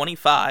about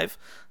 25,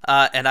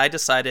 and I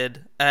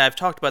decided, and I've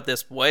talked about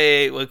this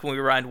way, like when we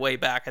rewind way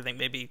back, I think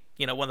maybe,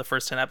 one of the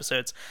first 10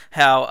 episodes,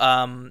 how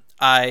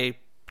I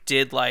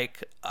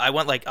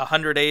went like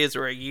 100 days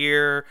or a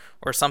year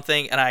or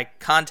something, and I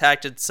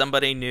contacted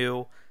somebody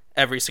new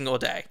every single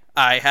day.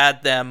 I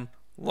had them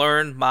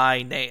learn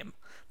my name.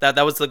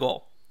 That was the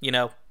goal,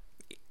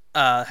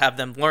 have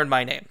them learn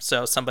my name.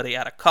 So somebody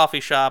at a coffee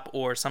shop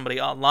or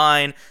somebody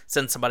online,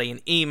 send somebody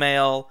an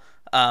email,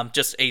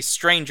 just a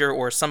stranger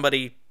or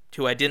somebody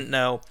who I didn't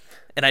know.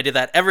 And I did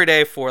that every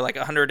day for like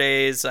 100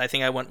 days. I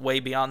think I went way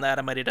beyond that.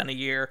 I might have done a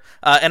year.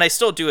 And I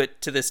still do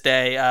it to this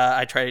day.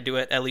 I try to do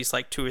it at least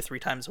like 2 or 3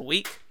 times a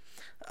week.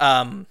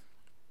 And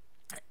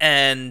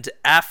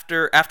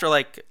after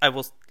like,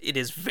 it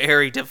is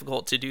very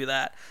difficult to do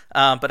that.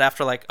 But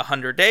after like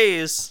 100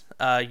 days,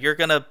 you're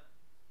going to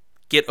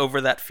get over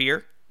that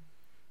fear.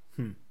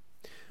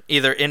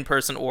 Either in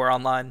person or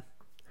online.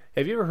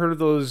 Have you ever heard of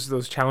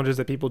those challenges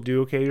that people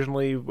do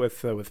occasionally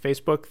with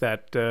Facebook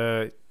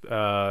that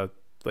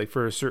like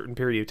for a certain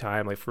period of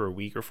time, like for a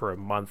week or for a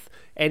month,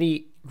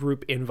 any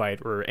group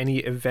invite or any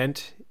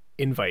event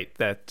invite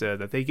that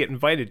they get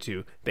invited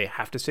to, they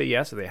have to say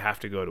yes or they have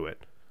to go to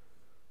it?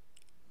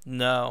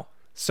 No.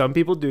 Some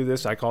people do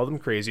this. I call them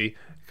crazy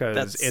because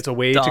That's it's a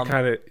way dumb. to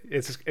kind of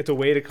it's a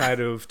way to kind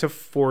of to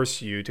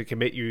force you to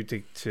commit you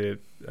to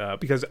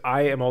because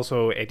I am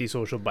also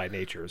antisocial by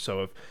nature.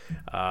 So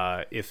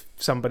if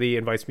somebody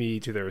invites me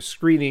to their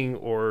screening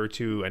or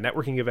to a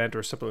networking event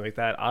or something like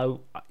that,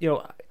 I'll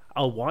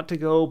want to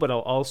go, but I'll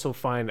also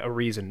find a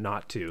reason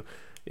not to.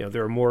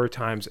 There are more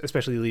times,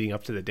 especially leading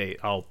up to the date,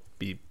 I'll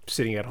be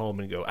sitting at home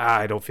and go,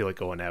 I don't feel like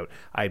going out.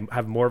 I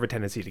have more of a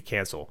tendency to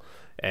cancel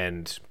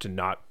and to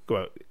not go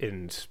out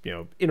and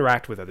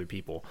interact with other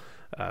people.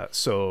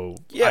 So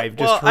Yeah, I've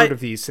just heard of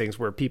these things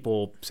where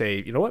people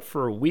say, you know what,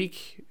 for a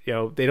week,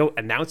 they don't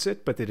announce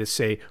it, but they just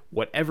say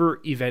whatever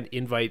event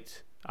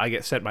invite I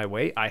get sent my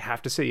way, I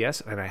have to say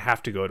yes and I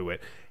have to go to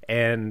it.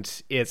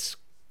 And it's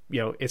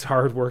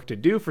hard work to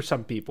do for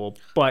some people,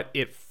 but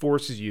it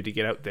forces you to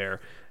get out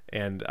there.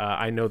 And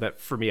I know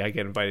that for me, I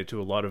get invited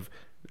to a lot of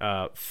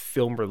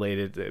film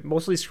related,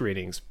 mostly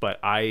screenings, but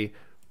I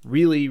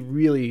really,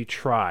 really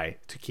try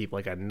to keep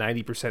like a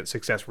 90%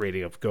 success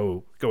rating of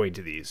going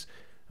to these,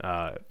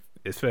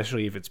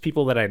 especially if it's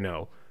people that I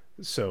know.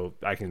 So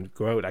I can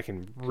go out, I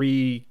can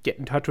get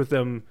in touch with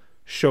them,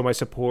 show my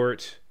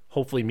support,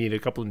 hopefully meet a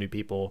couple of new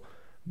people.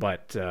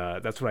 But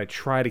that's what I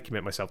try to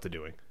commit myself to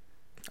doing.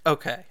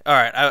 Okay. All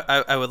right.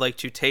 I would like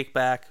to take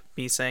back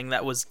me saying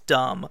that was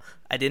dumb.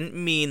 I didn't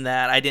mean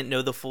that. I didn't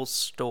know the full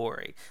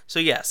story. So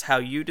yes, how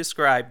you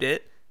described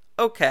it,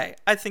 okay.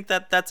 I think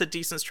that's a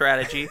decent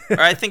strategy.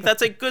 Or I think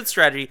that's a good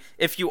strategy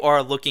if you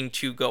are looking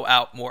to go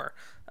out more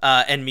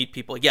and meet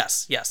people.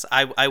 Yes,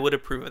 I would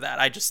approve of that.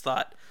 I just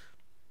thought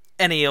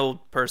any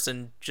old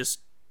person just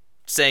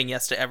saying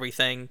yes to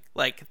everything,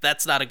 like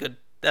that's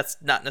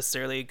not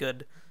necessarily a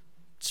good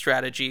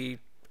strategy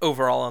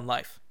overall in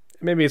life.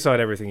 Maybe it's not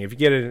everything. If you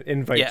get an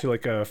invite to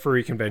like a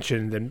furry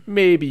convention, then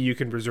maybe you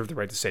can reserve the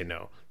right to say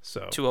no.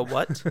 So to a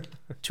what?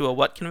 To a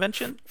what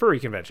convention? Furry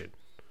convention.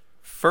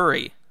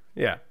 Furry.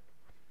 Yeah.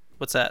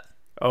 What's that?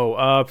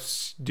 Oh,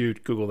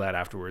 dude, Google that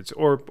afterwards,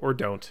 or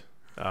don't.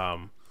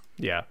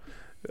 Yeah,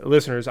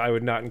 listeners, I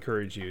would not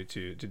encourage you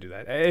to do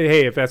that.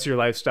 Hey, if that's your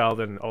lifestyle,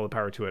 then all the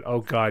power to it.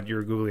 Oh God,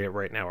 you're Googling it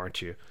right now,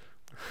 aren't you?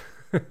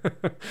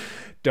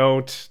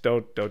 Don't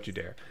you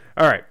dare.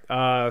 All right,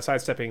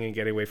 sidestepping and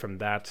getting away from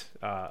that.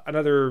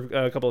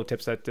 Another couple of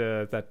tips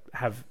that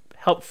have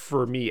helped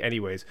for me,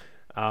 anyways.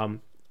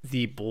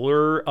 The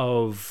blur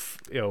of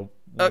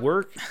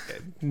work.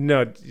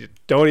 No,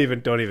 don't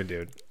even,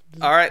 dude.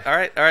 All right.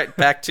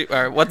 Back to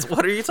all right.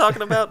 What are you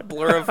talking about?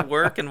 Blur of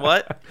work and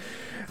what?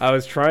 I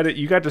was trying to.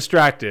 You got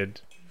distracted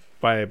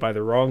by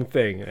the wrong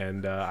thing,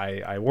 and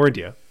I warned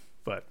you.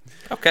 But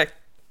okay.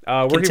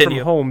 Working Continue.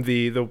 from home,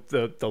 the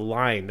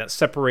line that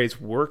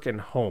separates work and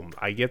home.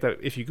 I get that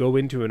if you go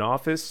into an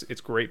office,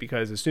 it's great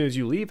because as soon as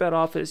you leave that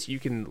office, you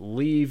can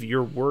leave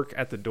your work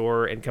at the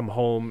door and come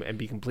home and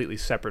be completely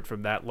separate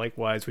from that.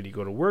 Likewise, when you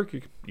go to work,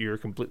 you're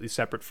completely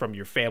separate from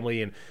your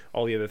family and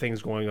all the other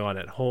things going on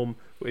at home.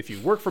 If you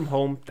work from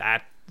home,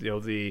 that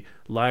the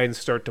lines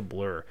start to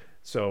blur.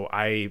 So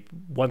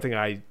one thing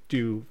I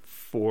do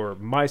for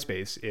my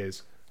space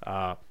is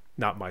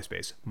not my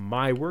space,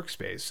 my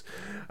workspace.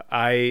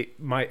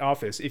 My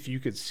office, if you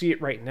could see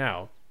it right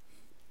now,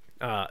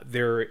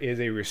 there is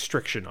a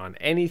restriction on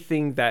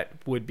anything that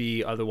would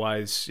be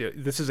otherwise.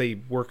 This is a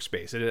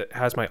workspace. It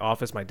has my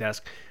office, my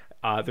desk.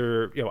 I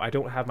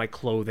don't have my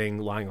clothing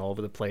lying all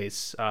over the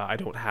place. I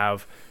don't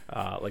have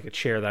like a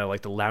chair that I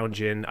like to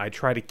lounge in. I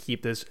try to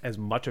keep this as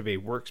much of a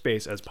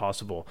workspace as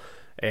possible.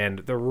 And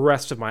the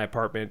rest of my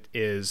apartment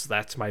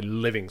that's my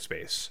living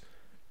space.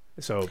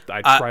 So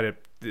I try to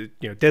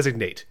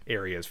designate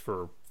areas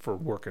for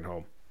work and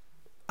home.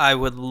 I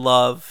would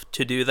love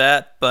to do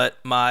that, but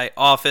my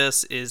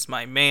office is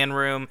my man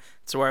room.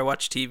 It's where I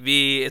watch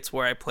TV. It's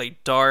where I play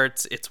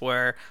darts. It's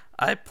where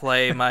I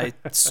play my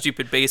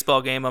stupid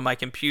baseball game on my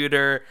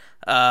computer.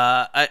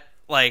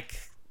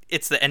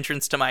 It's the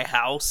entrance to my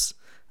house.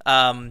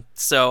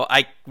 So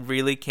I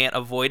really can't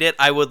avoid it.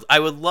 I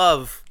would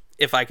love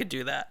if I could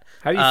do that.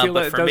 How do you feel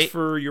that it does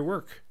for your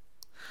work?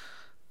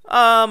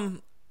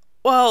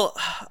 Well,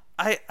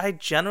 I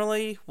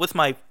generally with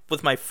my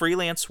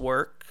freelance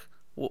work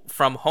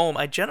from home,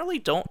 I generally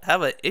don't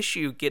have an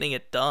issue getting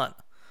it done.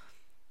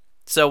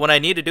 So when I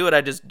need to do it,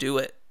 I just do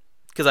it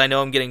because I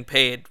know I'm getting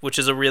paid, which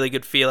is a really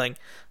good feeling.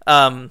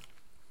 When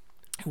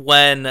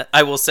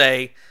I will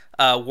say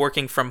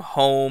working from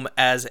home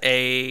as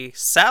a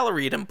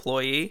salaried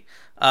employee,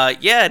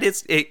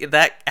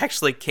 that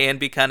actually can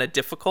be kind of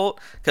difficult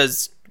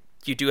because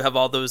you do have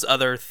all those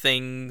other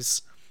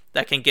things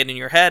that can get in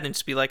your head and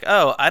just be like,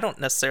 oh, I don't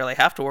necessarily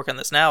have to work on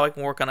this now. I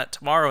can work on it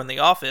tomorrow in the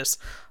office.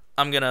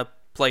 I'm going to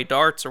play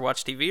darts or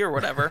watch TV or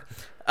whatever.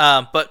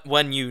 But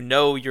when you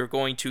know you're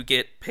going to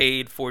get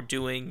paid for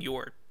doing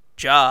your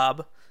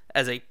job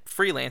as a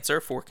freelancer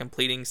for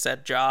completing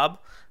said job,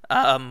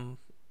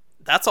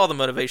 that's all the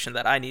motivation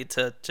that I need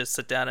to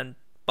sit down and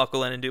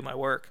buckle in and do my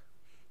work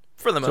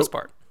for the most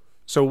part.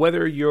 So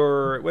whether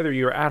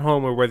you're at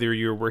home or whether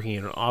you're working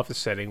in an office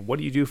setting, what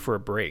do you do for a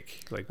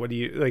break? Like what do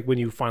you like when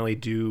you finally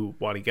do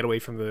want to get away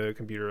from the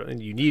computer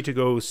and you need to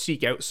go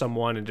seek out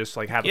someone and just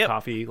like have a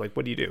coffee? Like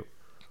what do you do?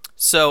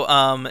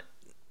 So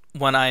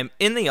when I'm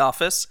in the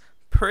office,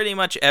 pretty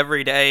much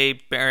every day,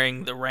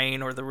 bearing the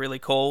rain or the really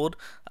cold,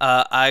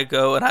 I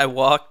go and I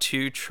walk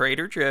to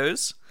Trader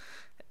Joe's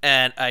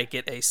and I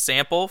get a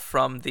sample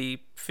from the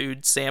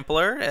food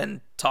sampler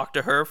and talk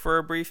to her for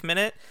a brief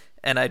minute.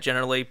 And I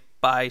generally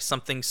buy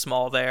something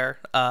small there,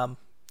 a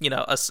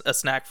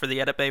snack for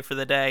the edit bay for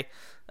the day,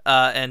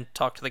 and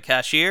talk to the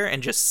cashier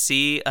and just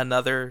see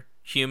another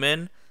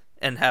human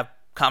and have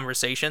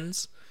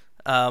conversations,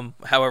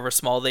 however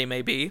small they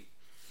may be.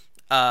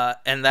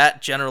 And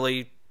that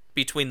generally,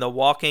 between the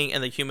walking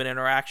and the human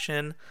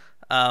interaction,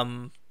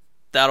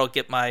 that'll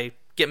get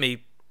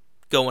me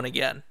going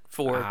again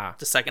for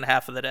the second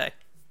half of the day.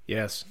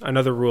 Yes,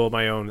 another rule of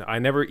my own. I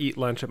never eat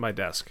lunch at my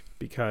desk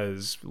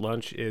because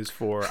lunch is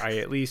for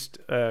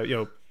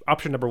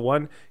option number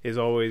one is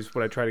always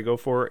what I try to go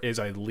for is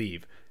I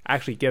leave.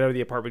 Actually get out of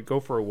the apartment,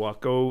 go for a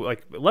walk,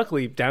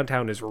 luckily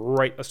downtown is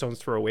right a stone's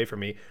throw away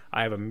from me.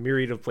 I have a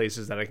myriad of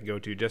places that I can go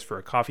to just for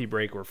a coffee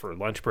break or for a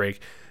lunch break.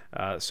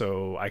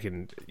 So I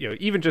can,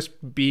 even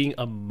just being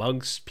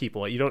amongst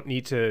people, you don't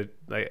need to,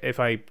 like, if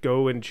I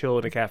go and chill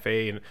in a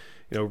cafe and,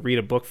 read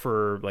a book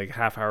for like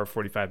half hour,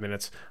 45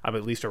 minutes, I'm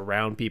at least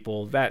around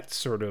people. That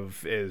sort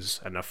of is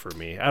enough for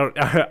me. I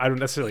don't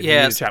necessarily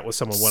need to chat with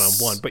someone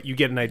one-on-one, but you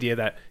get an idea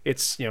that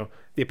it's, the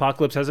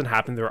apocalypse hasn't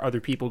happened. There are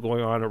other people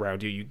going on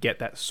around you. You get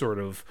that sort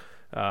of,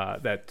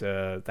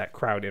 that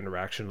crowd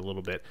interaction a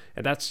little bit.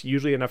 And that's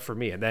usually enough for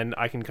me. And then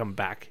I can come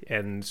back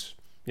and,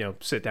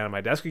 sit down at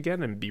my desk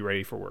again and be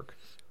ready for work.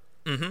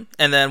 Mm-hmm.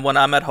 And then when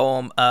I'm at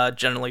home,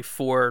 generally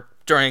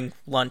during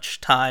lunch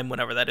time,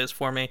 whenever that is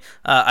for me,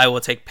 I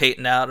will take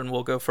Peyton out and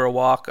we'll go for a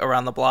walk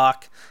around the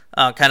block.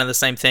 Kind of the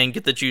same thing,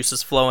 get the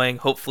juices flowing,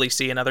 hopefully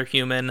see another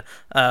human,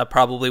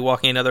 probably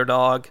walking another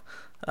dog,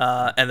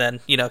 and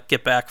then,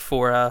 get back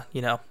for,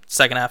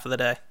 second half of the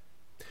day.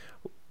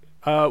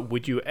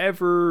 Would you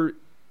ever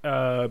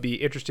be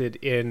interested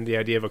in the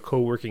idea of a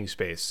co-working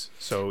space?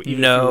 So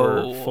even if you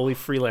were fully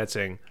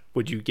freelancing,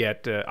 would you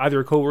get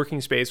either a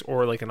co-working space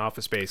or like an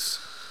office space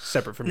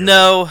separate from your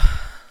No.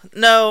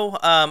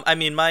 I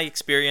mean, my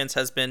experience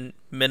has been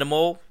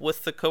minimal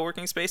with the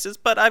co-working spaces,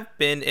 but I've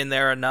been in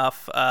there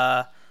enough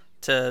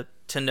to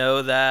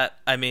know that,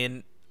 I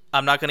mean,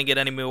 I'm not going to get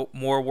any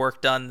more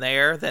work done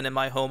there than in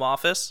my home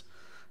office.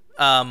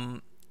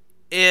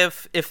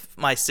 If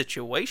my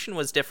situation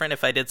was different,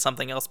 if I did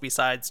something else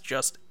besides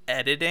just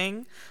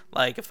editing,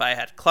 like if I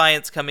had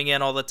clients coming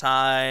in all the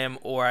time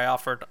or I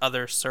offered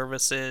other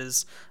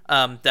services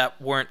that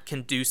weren't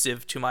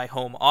conducive to my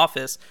home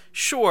office,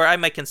 sure, I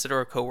might consider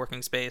a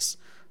co-working space.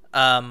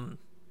 But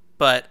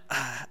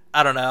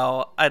I don't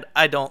know.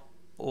 I don't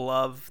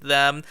love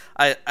them.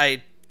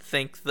 I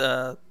think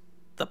the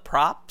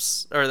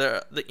props or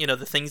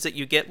the things that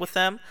you get with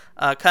them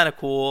kind of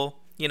cool.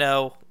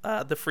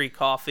 The free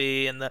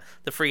coffee and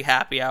the free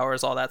happy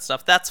hours, all that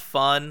stuff. That's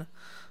fun.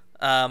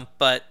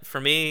 But for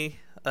me,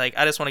 like,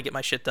 I just want to get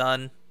my shit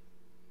done.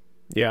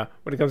 Yeah.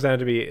 When it comes down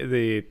to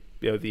me,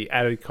 the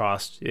added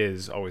cost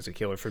is always a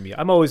killer for me.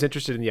 I'm always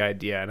interested in the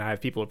idea, and I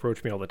have people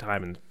approach me all the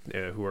time and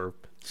who are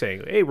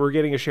saying, hey, we're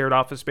getting a shared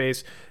office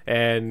space,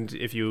 and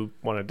if you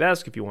want a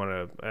desk, if you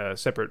want a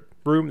separate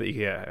room that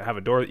you can have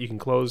a door that you can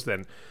close,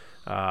 then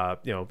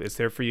it's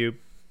there for you.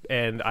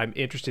 And I'm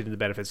interested in the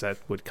benefits that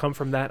would come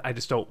from that. I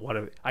just don't want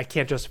to. I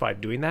can't justify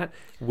doing that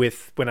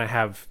when I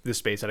have this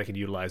space that I can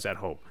utilize at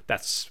home.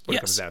 That's what it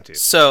comes down to.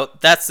 So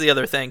that's the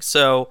other thing.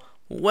 So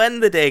when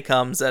the day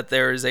comes that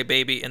there is a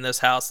baby in this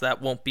house,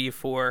 that won't be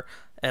for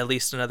at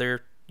least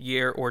another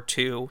year or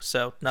two.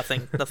 So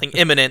nothing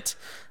imminent.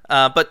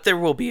 But there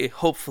will be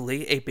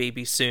hopefully a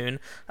baby soon.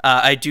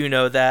 I do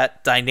know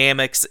that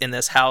dynamics in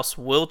this house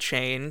will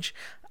change.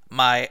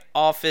 My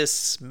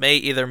office may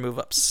either move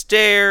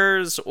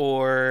upstairs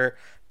or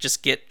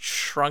just get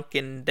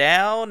shrunken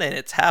down, and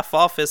it's half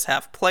office,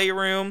 half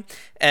playroom.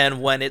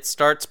 And when it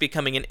starts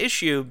becoming an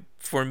issue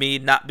for me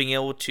not being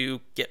able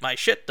to get my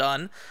shit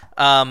done,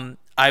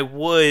 I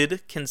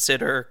would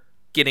consider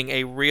getting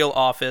a real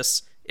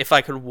office if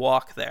I could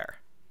walk there.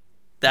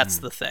 That's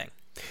the thing.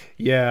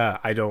 Yeah,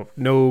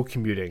 no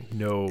commuting,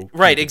 no.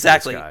 Right,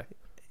 exactly.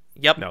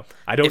 Yep. No,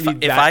 I don't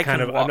need that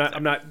kind of.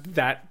 I'm not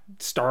that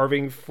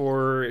starving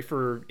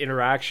for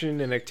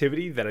interaction and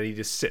activity that I need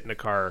to sit in a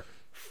car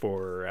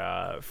for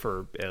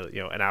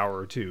an hour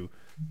or two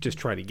just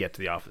trying to get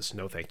to the office.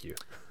 No, thank you.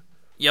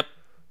 Yep.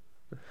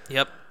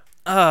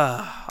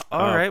 All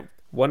right.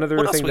 One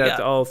other thing that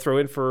I'll throw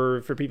in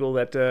for people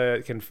that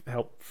can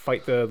help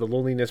fight the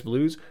loneliness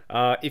blues.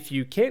 If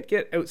you can't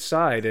get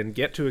outside and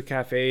get to a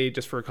cafe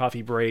just for a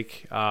coffee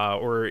break,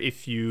 or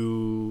if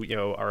you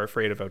are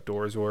afraid of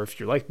outdoors, or if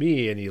you're like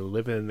me and you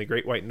live in the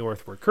Great White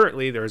North, where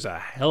currently there's a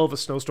hell of a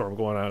snowstorm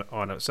going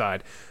on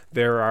outside,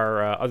 there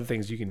are other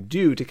things you can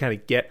do to kind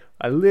of get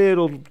a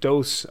little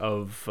dose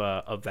of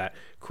that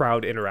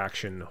crowd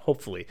interaction,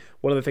 hopefully.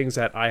 One of the things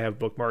that I have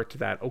bookmarked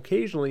that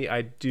occasionally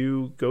I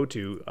do go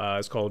to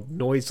is called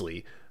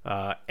Noisly,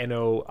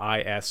 noisli.com,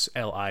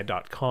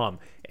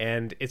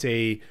 and it's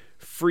a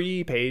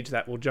free page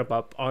that will jump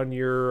up on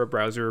your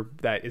browser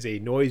that is a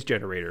noise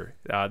generator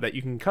that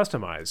you can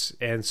customize.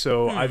 And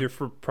so either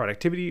for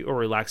productivity or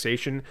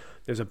relaxation,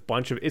 there's a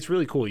bunch of, it's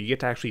really cool. You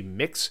get to actually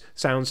mix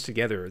sounds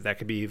together. That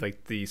could be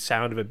like the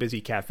sound of a busy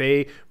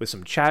cafe with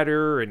some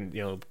chatter and,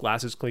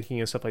 glasses clinking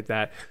and stuff like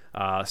that.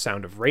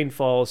 Sound of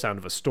rainfall, sound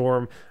of a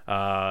storm.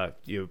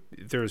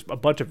 There's a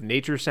bunch of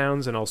nature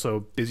sounds and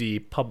also busy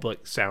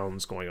public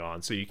sounds going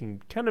on. So you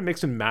can kind of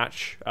mix and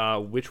match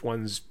which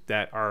ones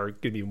that are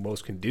going to be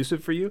most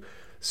conducive for you.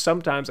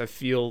 Sometimes I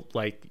feel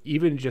like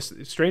even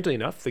just, strangely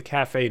enough, the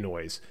cafe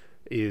noise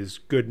is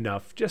good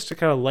enough just to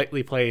kind of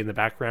lightly play in the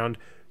background,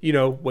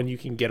 when you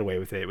can get away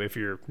with it. If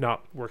you're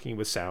not working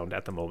with sound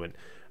at the moment,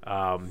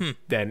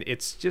 then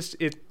it's just,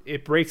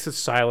 it breaks the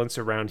silence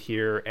around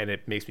here and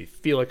it makes me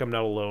feel like I'm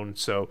not alone.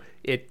 So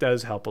it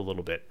does help a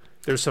little bit.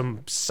 There's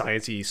some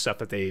sciencey stuff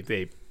that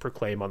they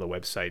proclaim on the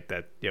website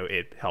that,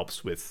 it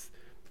helps with,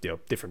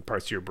 different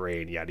parts of your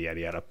brain, yada,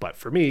 yada, yada. But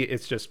for me,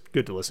 it's just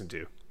good to listen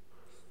to.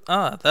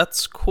 Ah,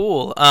 that's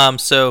cool.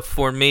 So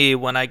for me,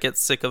 when I get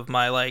sick of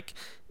my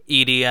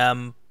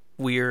EDM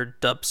weird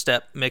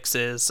dubstep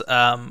mixes,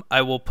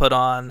 I will put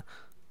on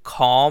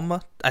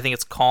Calm. I think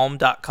it's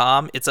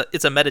calm.com.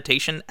 It's a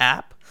meditation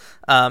app.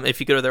 If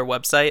you go to their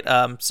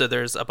website, so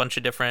there's a bunch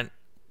of different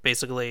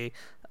basically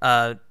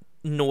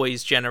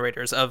noise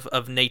generators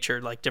of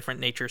nature, like different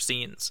nature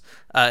scenes,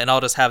 and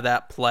I'll just have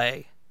that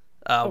play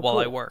while cool.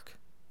 I work.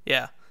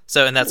 Yeah.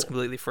 So, and that's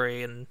completely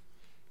free, and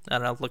I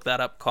don't know, look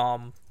that up,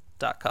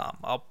 calm.com.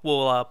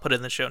 We'll put it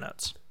in the show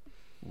notes.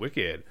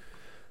 Wicked.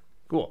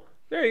 Cool.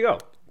 There you go.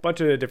 Bunch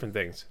of different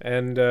things.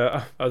 And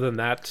other than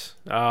that,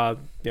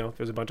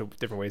 there's a bunch of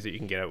different ways that you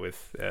can get out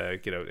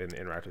and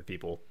interact with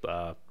people.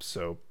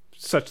 So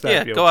such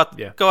that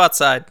go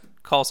outside,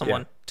 call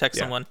someone, text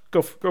someone,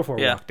 go for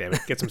a walk. Damn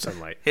it, get some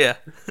sunlight. Yeah.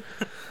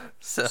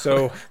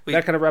 So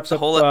that kind of wraps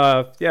up.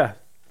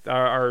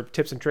 Our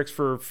tips and tricks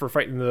for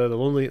fighting the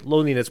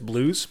loneliness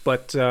blues.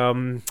 But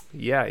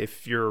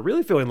if you're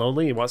really feeling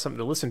lonely and want something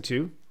to listen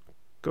to,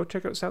 go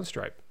check out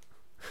Soundstripe.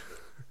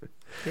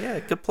 Yeah,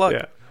 good plug.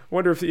 Yeah. I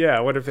wonder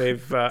if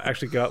they've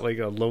actually got like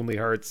a Lonely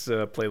Hearts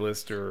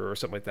playlist or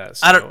something like that.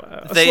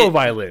 So, slow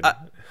violin.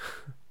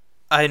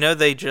 I know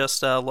they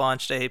just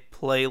launched a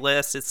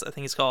playlist. I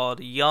think it's called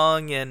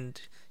Young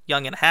and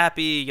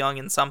Happy, Young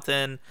and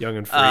something. Young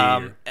and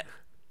Free.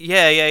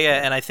 Yeah.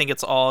 And I think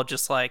it's all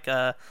just like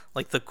the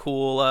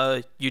cool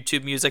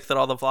YouTube music that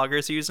all the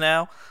vloggers use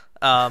now.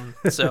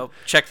 So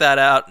check that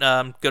out.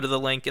 Go to the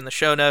link in the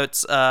show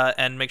notes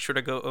and make sure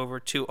to go over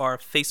to our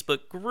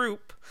Facebook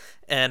group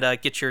and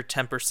get your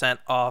 10%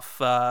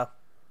 off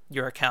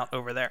your account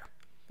over there.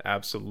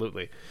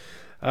 Absolutely.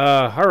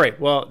 All right.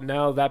 Well,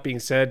 now that being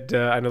said,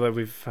 I know that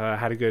we've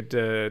had a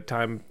good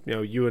time,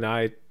 you and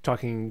I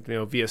talking,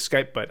 via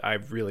Skype, but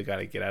I've really got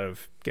to get out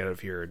of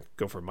here and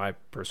go for my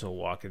personal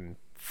walk and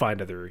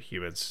find other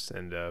humans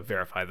and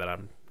verify that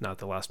I'm not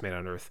the last man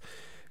on Earth,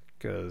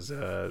 because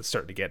it's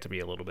starting to get to me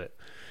a little bit.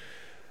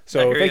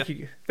 So thank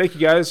you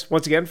guys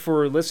once again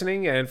for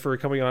listening and for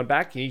coming on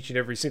back each and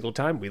every single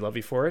time. We love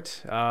you for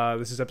it.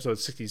 This is episode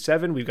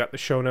 67. We've got the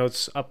show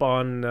notes up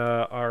on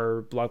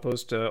our blog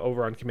post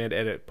over on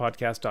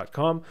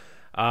commandeditpodcast.com.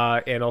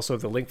 And also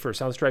the link for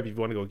Soundstripe if you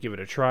want to go give it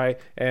a try,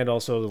 and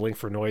also the link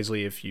for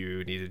Noisly if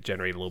you need to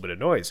generate a little bit of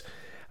noise.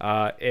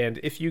 And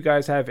if you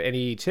guys have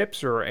any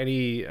tips or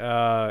any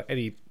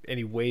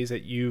ways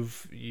that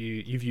you've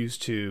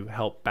used to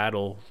help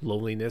battle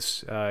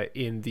loneliness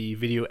in the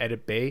video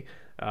edit bay,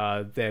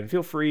 then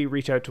feel free,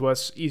 reach out to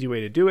us. Easy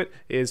way to do it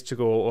is to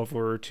go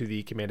over to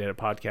the Command Edit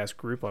Podcast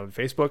group on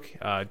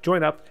Facebook,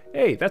 join up.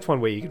 Hey, that's one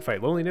way you can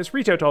fight loneliness.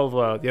 Reach out to all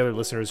of the other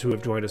listeners who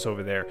have joined us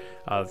over there.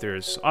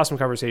 There's awesome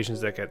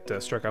conversations that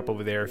get struck up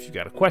over there. If you've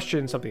got a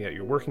question, something that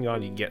you're working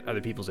on, you can get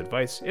other people's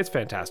advice. It's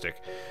fantastic.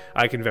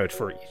 I can vouch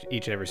for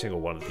each and every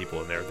single one of the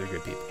people in there. They're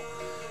good people.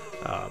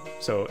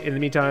 So in the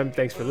meantime,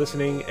 thanks for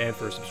listening and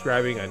for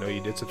subscribing. I know you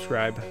did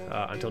subscribe.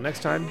 Until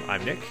next time,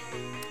 I'm Nick.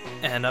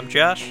 And I'm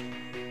Josh.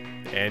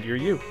 And you're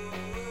you.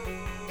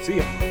 See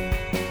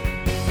ya.